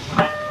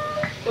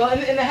 Well,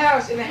 in the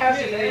house, you need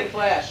a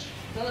flash.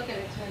 Don't look at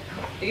it.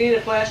 You need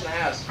a flash in the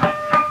house.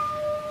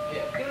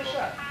 Yeah, give it a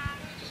shot.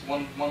 Just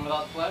one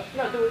without the flash?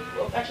 No, do it.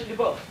 Well, actually, do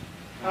both.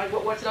 All right,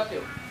 what's it up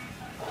to?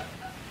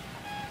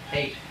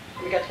 8.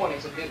 We got 20,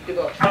 so do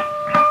both.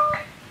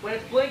 When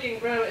it's blinking,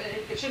 remember,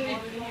 it shouldn't be.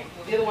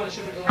 The other one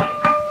shouldn't be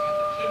blinking.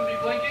 Shouldn't be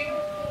blinking?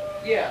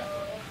 Yeah.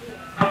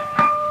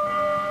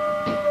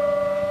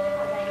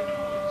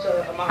 So,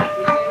 amount of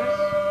food savers?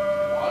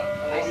 What?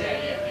 They say.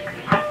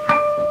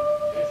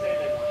 They say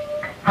they want.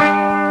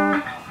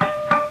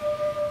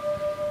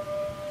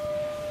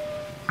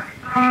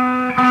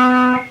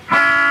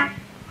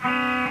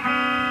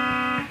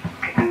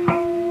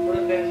 What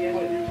are the bands you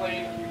What, have?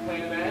 you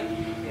playing a band?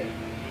 Yeah.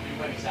 You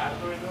playing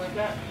Sabbath or anything like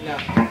that? No.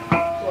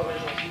 Two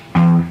originals.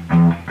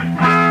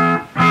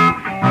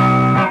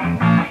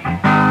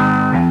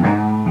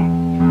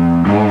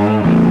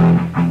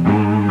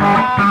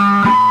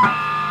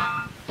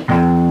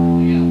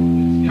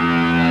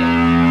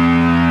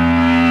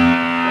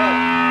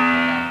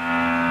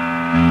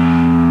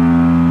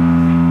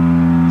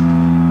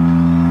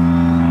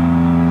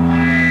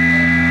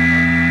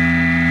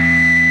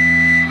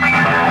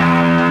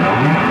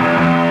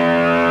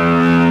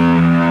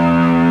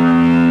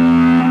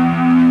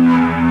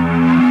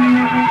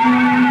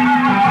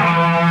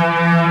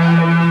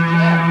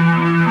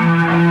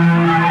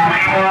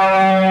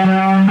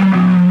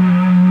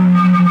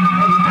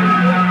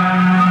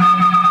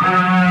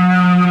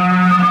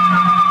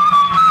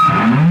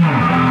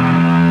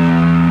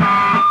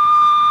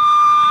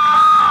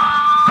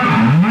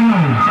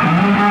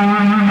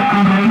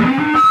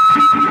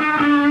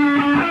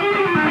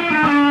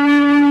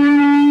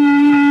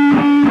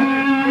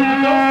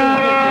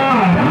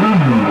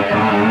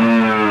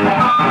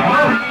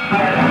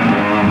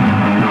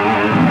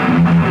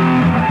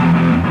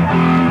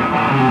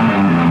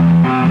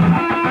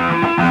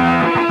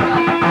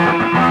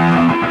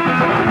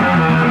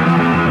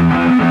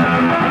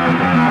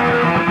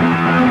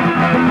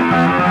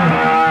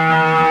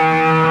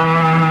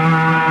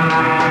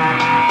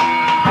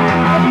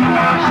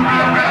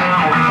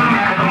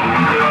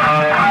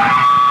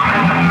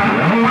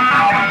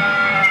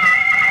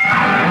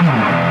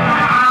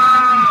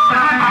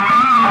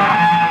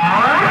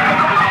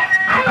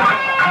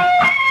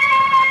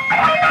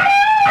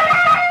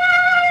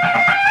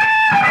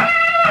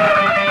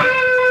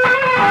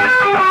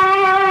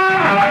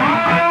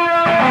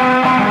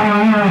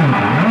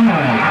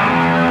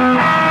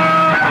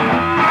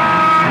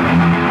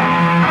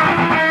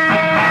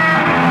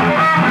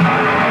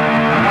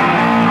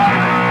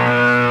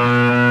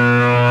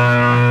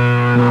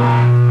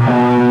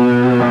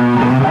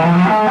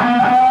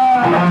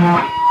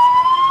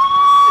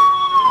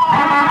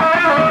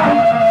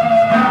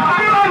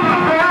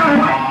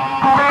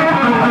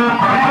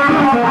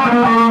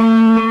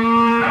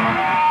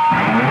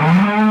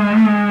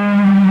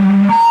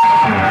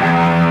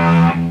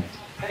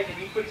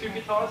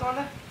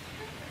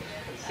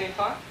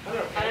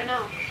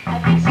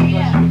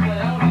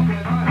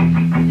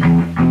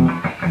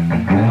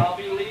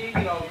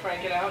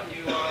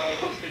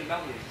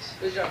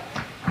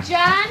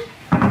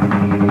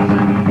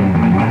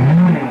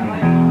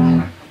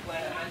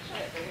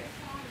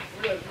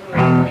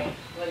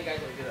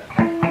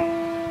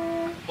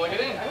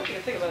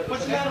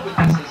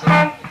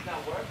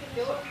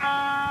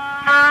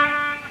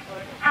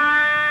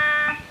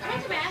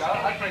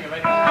 I'd bring it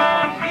right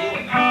back to the deal.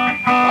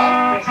 What?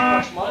 There's so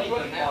much money for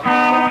them now.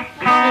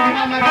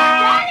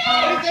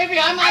 Stay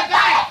behind my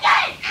back!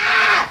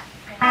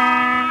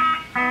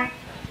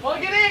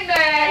 Plug it in,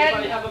 Dad!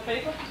 Anybody have a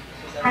paper?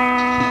 We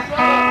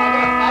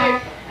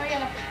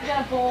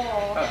got a bowl.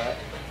 Alright.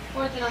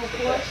 Or it's on the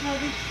porch,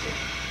 maybe?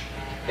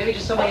 Maybe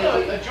just somebody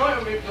A joint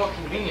would be more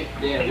convenient.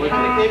 Yeah, Would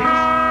you papers?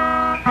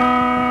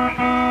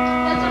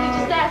 That's what he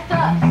just asked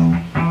us.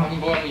 I can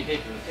borrow any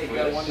papers. Hey, you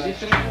got one Did you nice-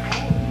 finish it?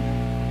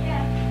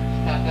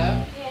 Yeah. Tap that.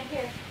 Yeah,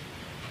 here.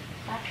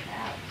 Back it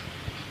out.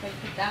 Wait,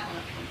 put that one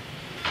up.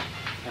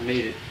 I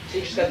made it. See,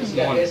 you just got this, you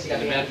got this, you got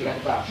the hand, you got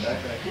the box, right?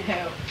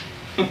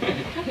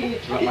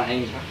 Drop my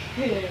hands.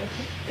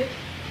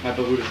 My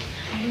Bahuda.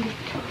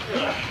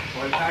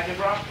 One packet,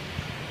 bro?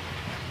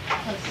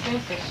 Oh, the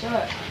strings are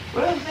short.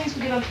 What are the things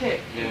we get on pick?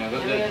 Yeah,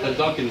 the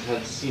Duncans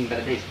had seen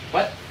better days.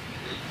 What?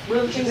 What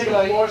are the You should things take we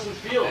like? Morrison's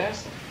Field.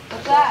 Yes.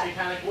 What's that?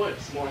 Satanic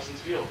Woods, Morrison's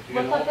Field. You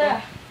What's gonna up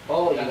there?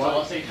 Oh, you That's want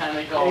all it?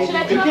 satanic. Should I You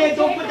turn can't, the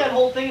don't tape? put that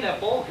whole thing in that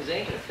bowl, because it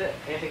ain't gonna fit.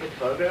 Anything with the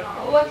photograph?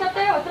 What's up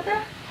there? What's up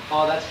there?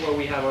 Oh, that's where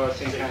we have our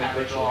St. Satanic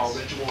rituals.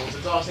 rituals.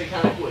 It's all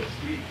satanic woods.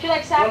 Do you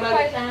like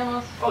sacrifice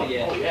animals? Oh,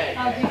 yeah. Oh yeah.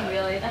 Oh, do you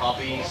really? That's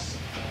Puppies.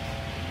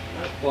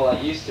 Well, I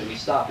used to. We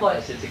stopped What?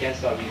 because it's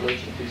against our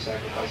religion to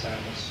sacrifice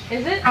animals. cool.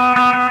 Is it?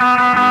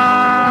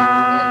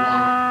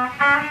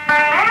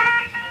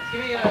 Give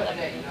me a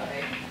day, you know, a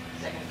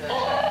second, third.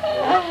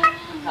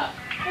 Top.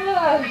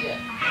 Oh, shit.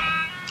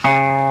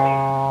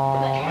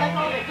 Let go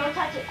of it. Don't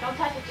touch it. Don't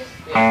touch it. Just.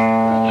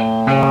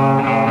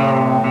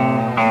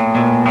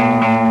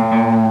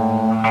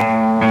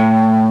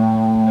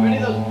 Have any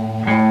of those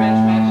bench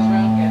matches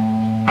around? Yeah.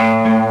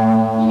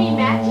 You need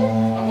matches?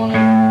 I want to,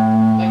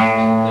 like, I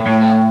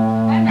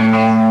have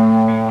matches.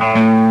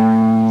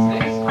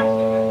 sticks.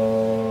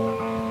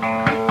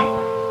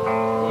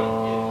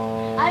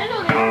 I don't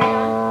know the word,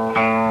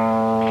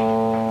 John.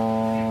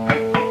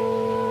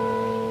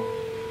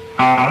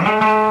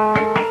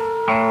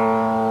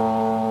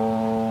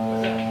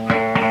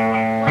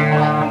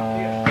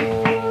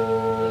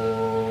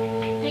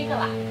 Think a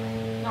lot.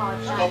 No,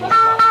 it's not.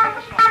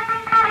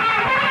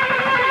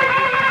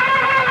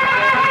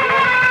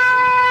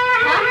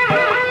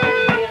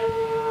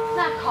 It's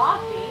not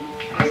coffee.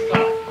 It's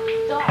dark.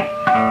 It's dark.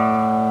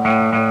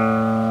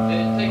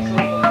 It takes a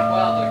little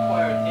while to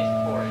acquire a taste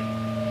for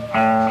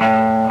it.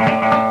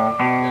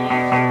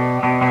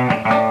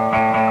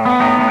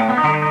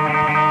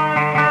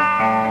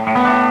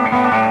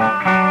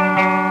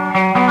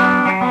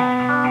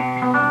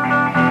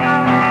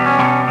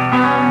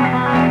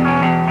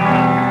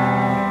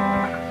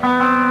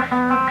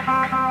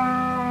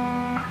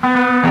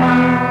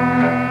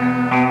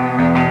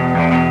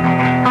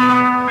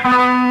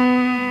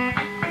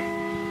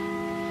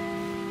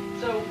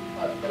 So,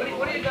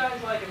 what do you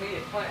guys like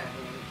immediate plan?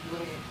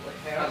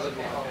 How's it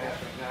going?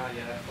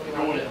 We're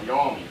going to the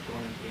Army.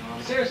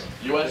 Seriously?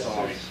 U.S.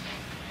 Army.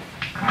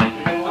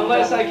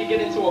 Unless I could get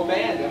into a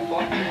band, then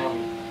fuck the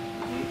army.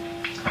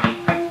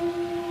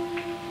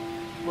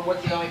 Well,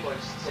 what's the army for?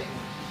 Just taking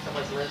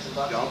someone's lives and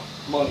bucks? Jump.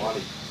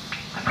 Money.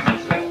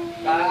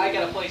 I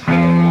got a place to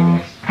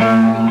live.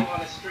 I'm living on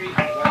the street in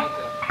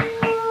Wellington.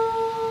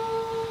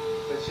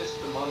 But it's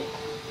just the money.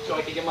 So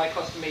I can get my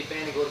custom-made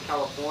band and go to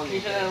California.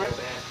 You said that right?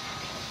 Band.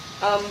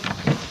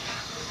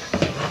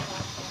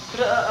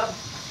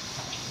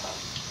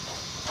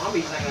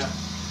 Army's not gonna.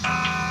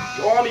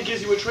 The Army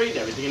gives you a trade and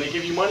everything, and they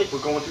give you money for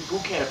going through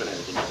boot camp and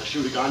everything. You have to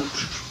shoot a gun.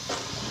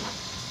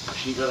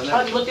 Machine gun and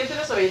Have you everything. looked into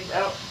this? I mean, I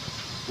don't.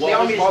 Well, the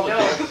Army his is mother known.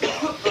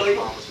 did.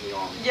 Mom was in the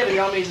Army. Yeah, but the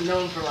Army is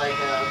known for like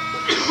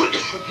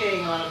for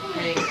paying a lot of money.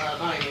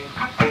 I mean,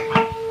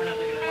 we're not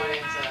looking to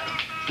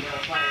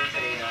finance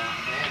a band.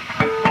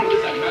 What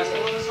is that,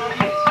 masculine or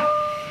something?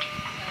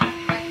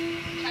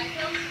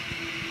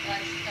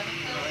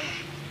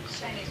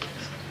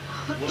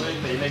 What do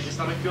they make your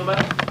stomach feel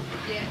better?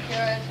 Yeah,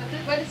 cures.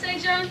 What did it say,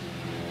 John?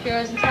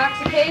 Cures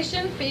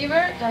intoxication,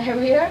 fever,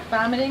 diarrhea,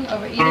 vomiting,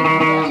 overeating,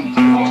 and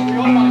We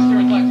all want to cure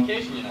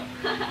intoxication, you know.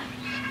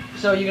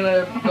 So you're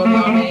gonna go to the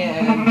Army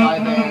and buy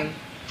a band?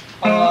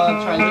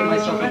 Try and get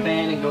myself a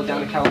band and go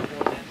down to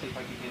California and see if I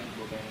can get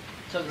into a band.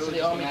 So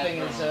the Army thing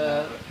is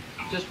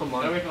Just for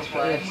money.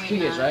 it's 2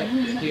 years, right? 2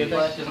 year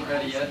Flash thing. isn't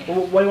ready yet.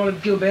 Well, why do you want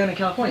to do a band in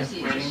California?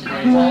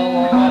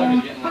 Well,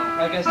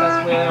 I guess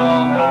that's where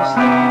most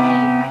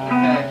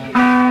okay.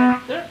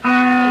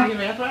 You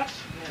have anthrax?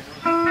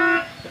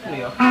 There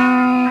you go.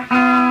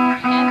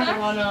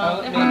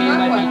 Maybe it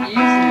might be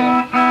easier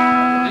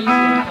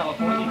in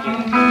California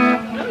getting.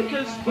 No,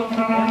 because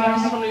anthrax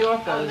is from New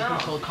York. There's a group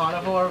called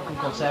Carnivore, a group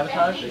called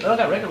Sabotage. They all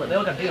got regular. They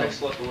all got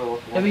deals.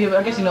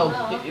 I guess you know,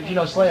 if you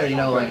know Slayer, you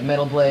know like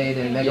Metal Blade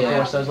and Mega Yeah.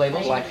 Force, those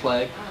labels. Black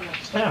Flag.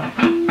 Yeah.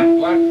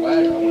 Black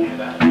flag, I wouldn't do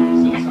that.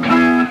 Still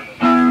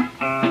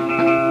sounds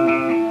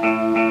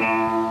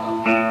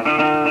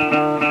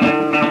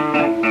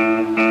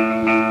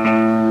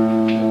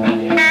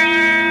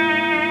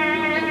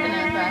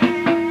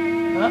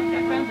Huh?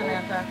 My friend's an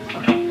anthrax.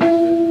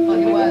 Well,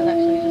 he was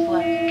actually, he just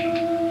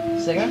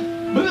left. Singer?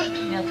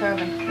 Neil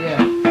Turbin.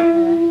 Yeah.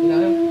 You know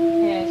him?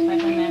 Yeah, he's my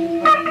friend.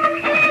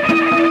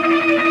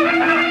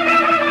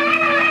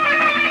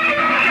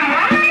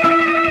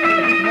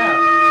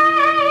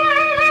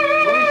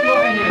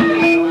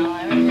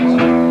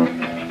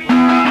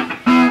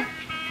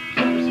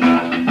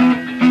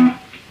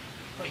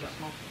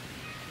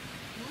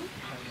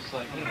 I'm just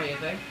like, You gonna play your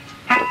thing?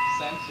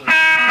 sense of. Are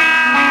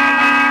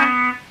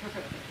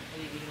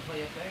you gonna play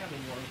your thing? I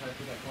mean, you want to try to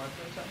do that chord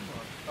or something?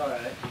 Or?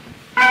 Alright.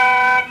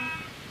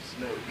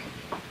 Smoke.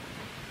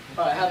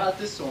 Alright, how about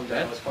this song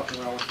that I was fucking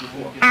around with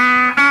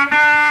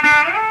before?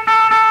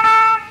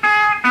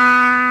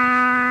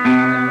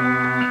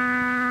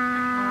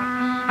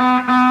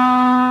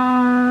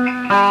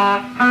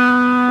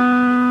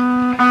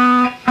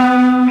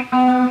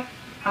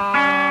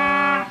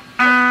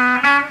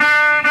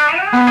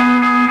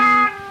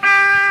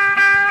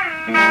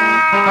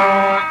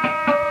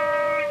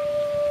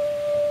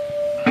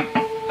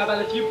 How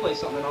about if you play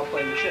something and I'll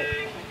play the shit?